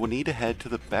 you will need to head to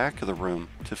the back of the room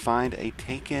to find a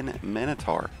taken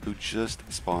Minotaur who just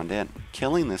spawned in.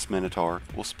 Killing this Minotaur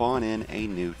will spawn in a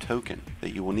new token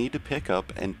that you will need to pick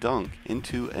up and dunk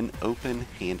into an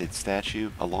open-handed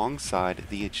statue alongside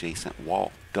the adjacent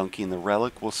wall. Dunking the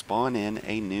relic will spawn in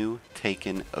a new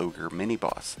Taken Ogre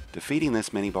mini-boss. Defeating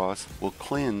this mini-boss will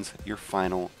cleanse your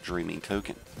final Dreaming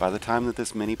token. By the time that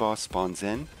this mini-boss spawns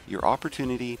in, your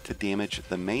opportunity to damage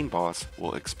the main boss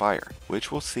will expire, which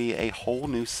will see a whole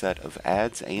new set of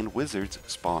adds and wizards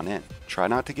spawn in. Try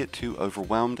not to get too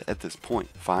overwhelmed at this point.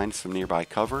 Find some nearby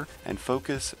cover and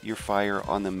focus your fire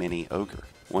on the mini ogre.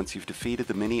 Once you've defeated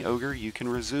the mini ogre, you can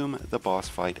resume the boss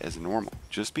fight as normal.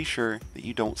 Just be sure that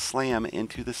you don't slam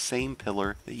into the same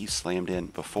pillar that you slammed in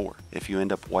before. If you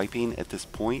end up wiping at this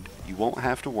point, you won't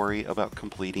have to worry about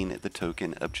completing the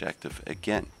token objective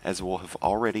again, as it will have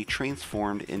already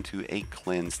transformed into a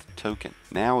cleansed token.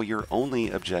 Now your only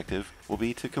objective will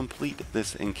be to complete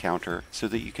this encounter so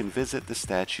that you can visit the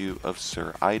statue of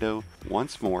Sir Ido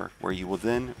once more, where you will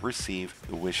then receive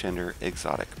the Wishender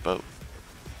exotic bow.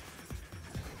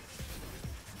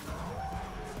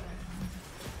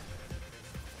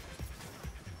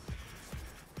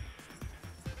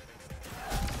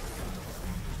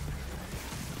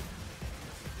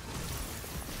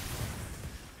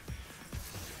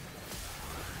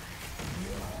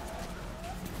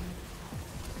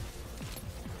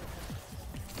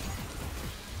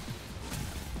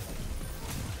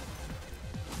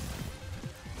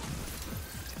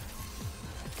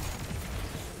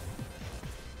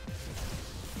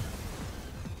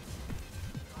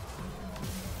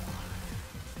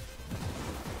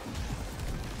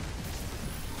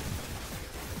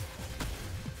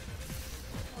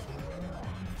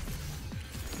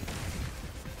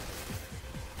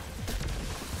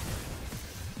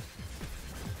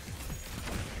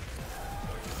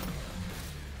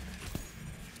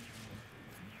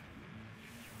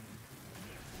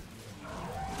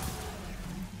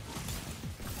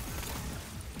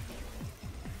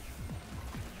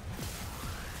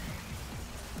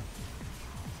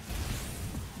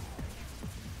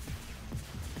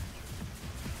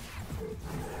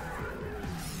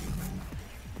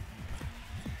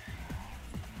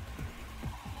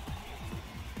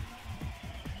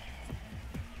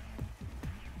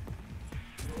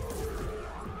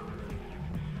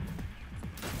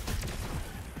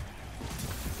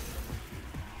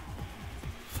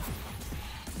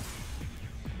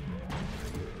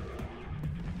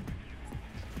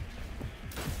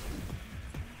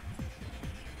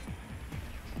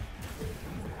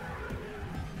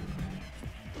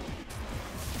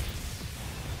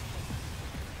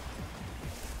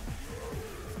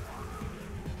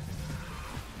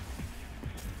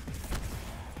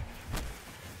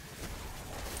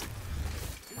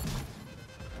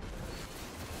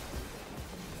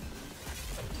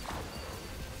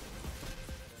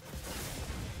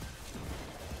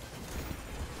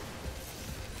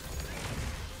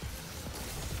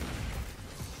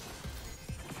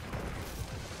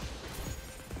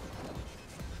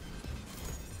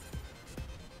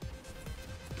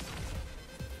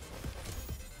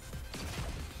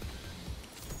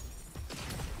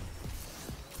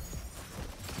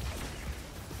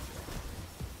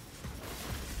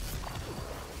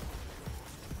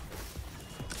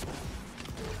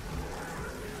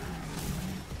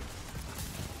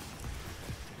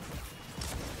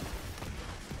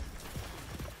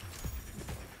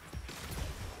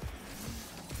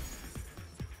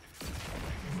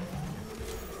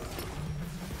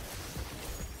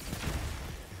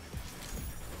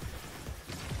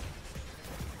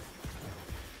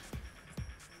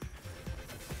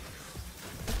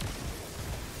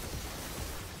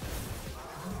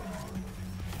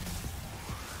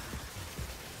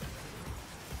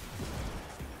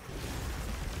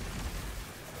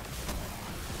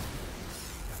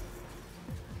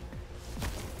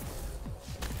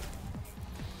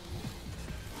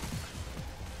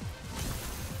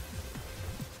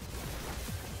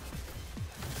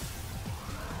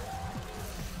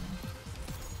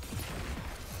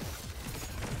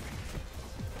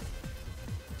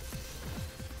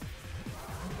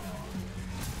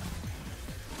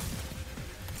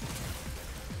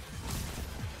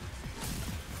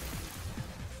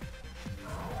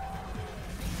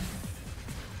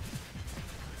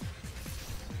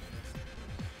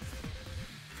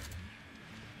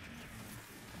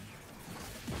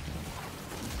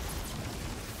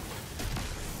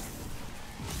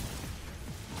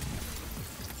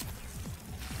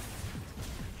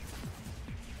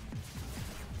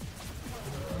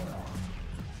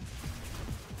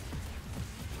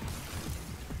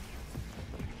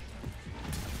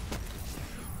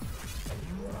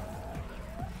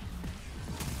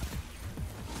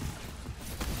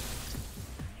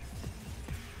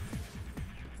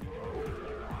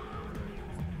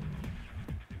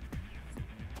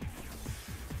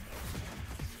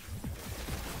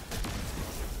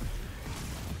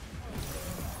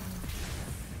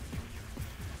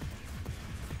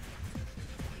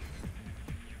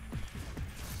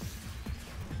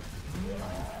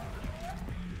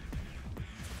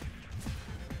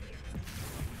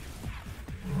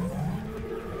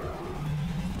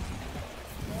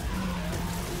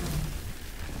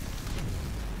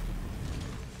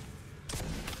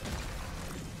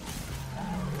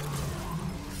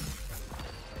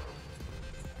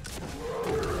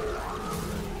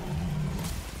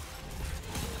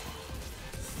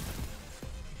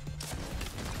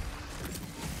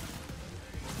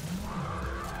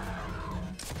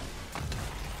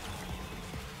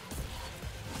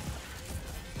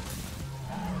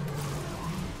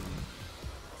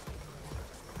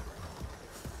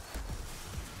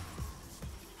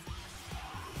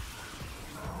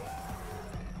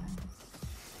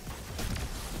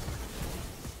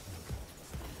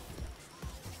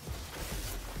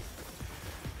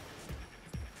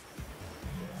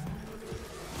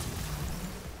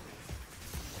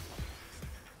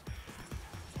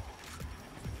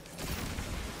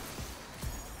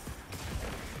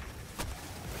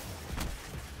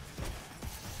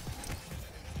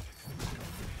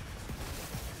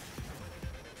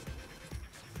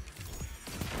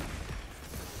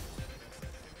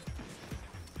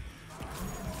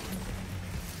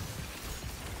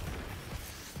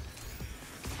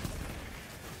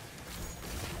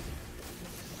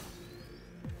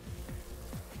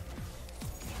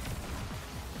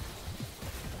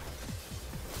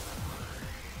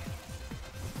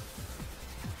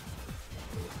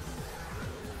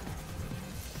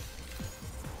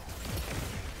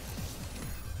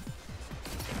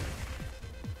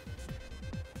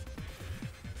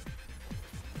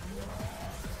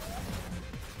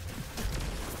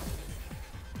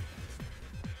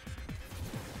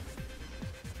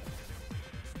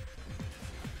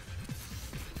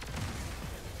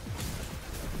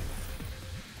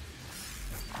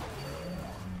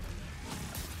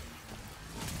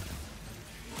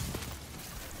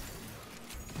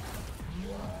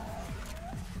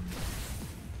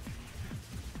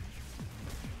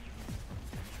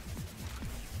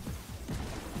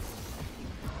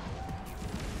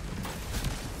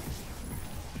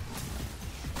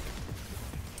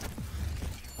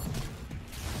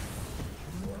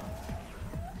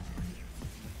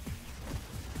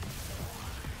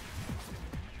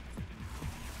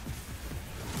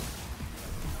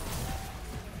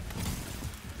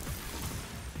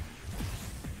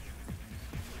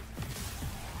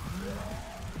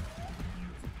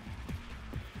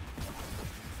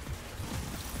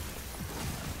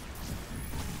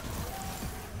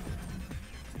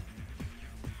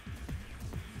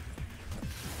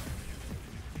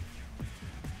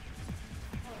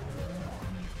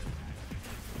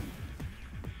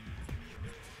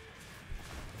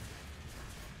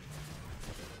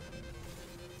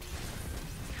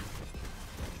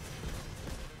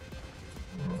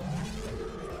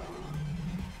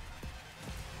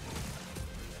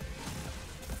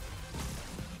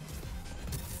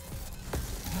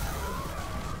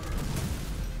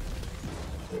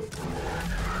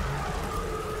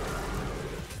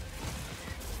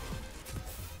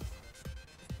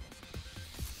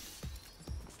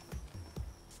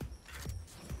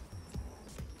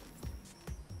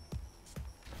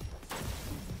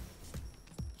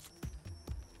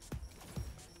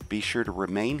 Be sure to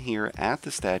remain here at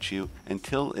the statue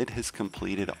until it has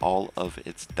completed all of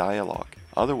its dialogue.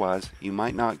 Otherwise, you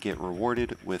might not get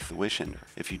rewarded with the Wish Ender.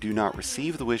 If you do not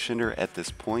receive the Wish Ender at this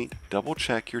point, double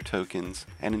check your tokens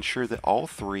and ensure that all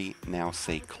 3 now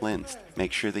say cleansed.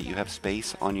 Make sure that you have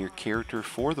space on your character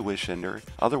for the Wish Ender,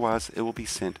 otherwise it will be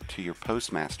sent to your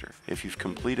postmaster. If you've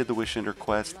completed the Wish Ender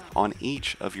quest on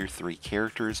each of your 3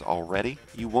 characters already,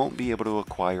 you won't be able to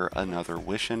acquire another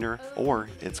Wish Ender or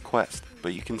its quest,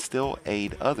 but you can still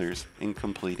aid others in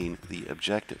completing the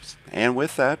objectives. And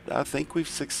with that, I think we've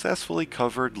successfully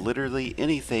covered literally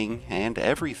anything and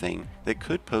everything that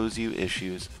could pose you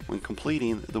issues when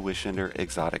completing the Wish Ender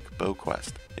Exotic Bow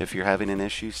quest. If you're having an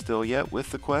issue still yet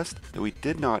with the quest that we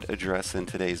did not address in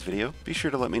today's video, be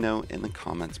sure to let me know in the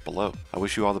comments below. I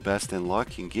wish you all the best and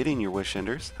luck in getting your Wish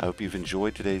Enders. I hope you've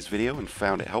enjoyed today's video and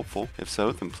found it helpful. If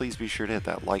so, then please be sure to hit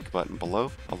that like button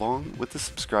below, along with the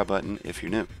subscribe button if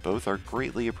you're new. Both are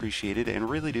greatly appreciated and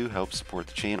really do help support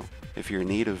the channel. If you're in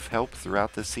need of help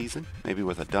throughout this season, maybe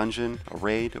with a dungeon, a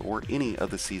raid, or any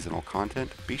of the seasonal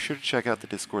content, be sure to check out the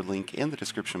Discord link in the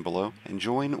description below and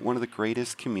join one of the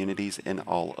greatest communities in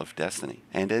all of Destiny.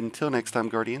 And until next time,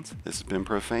 Guardians, this has been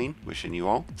Profane, wishing you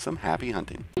all some happy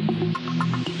hunting.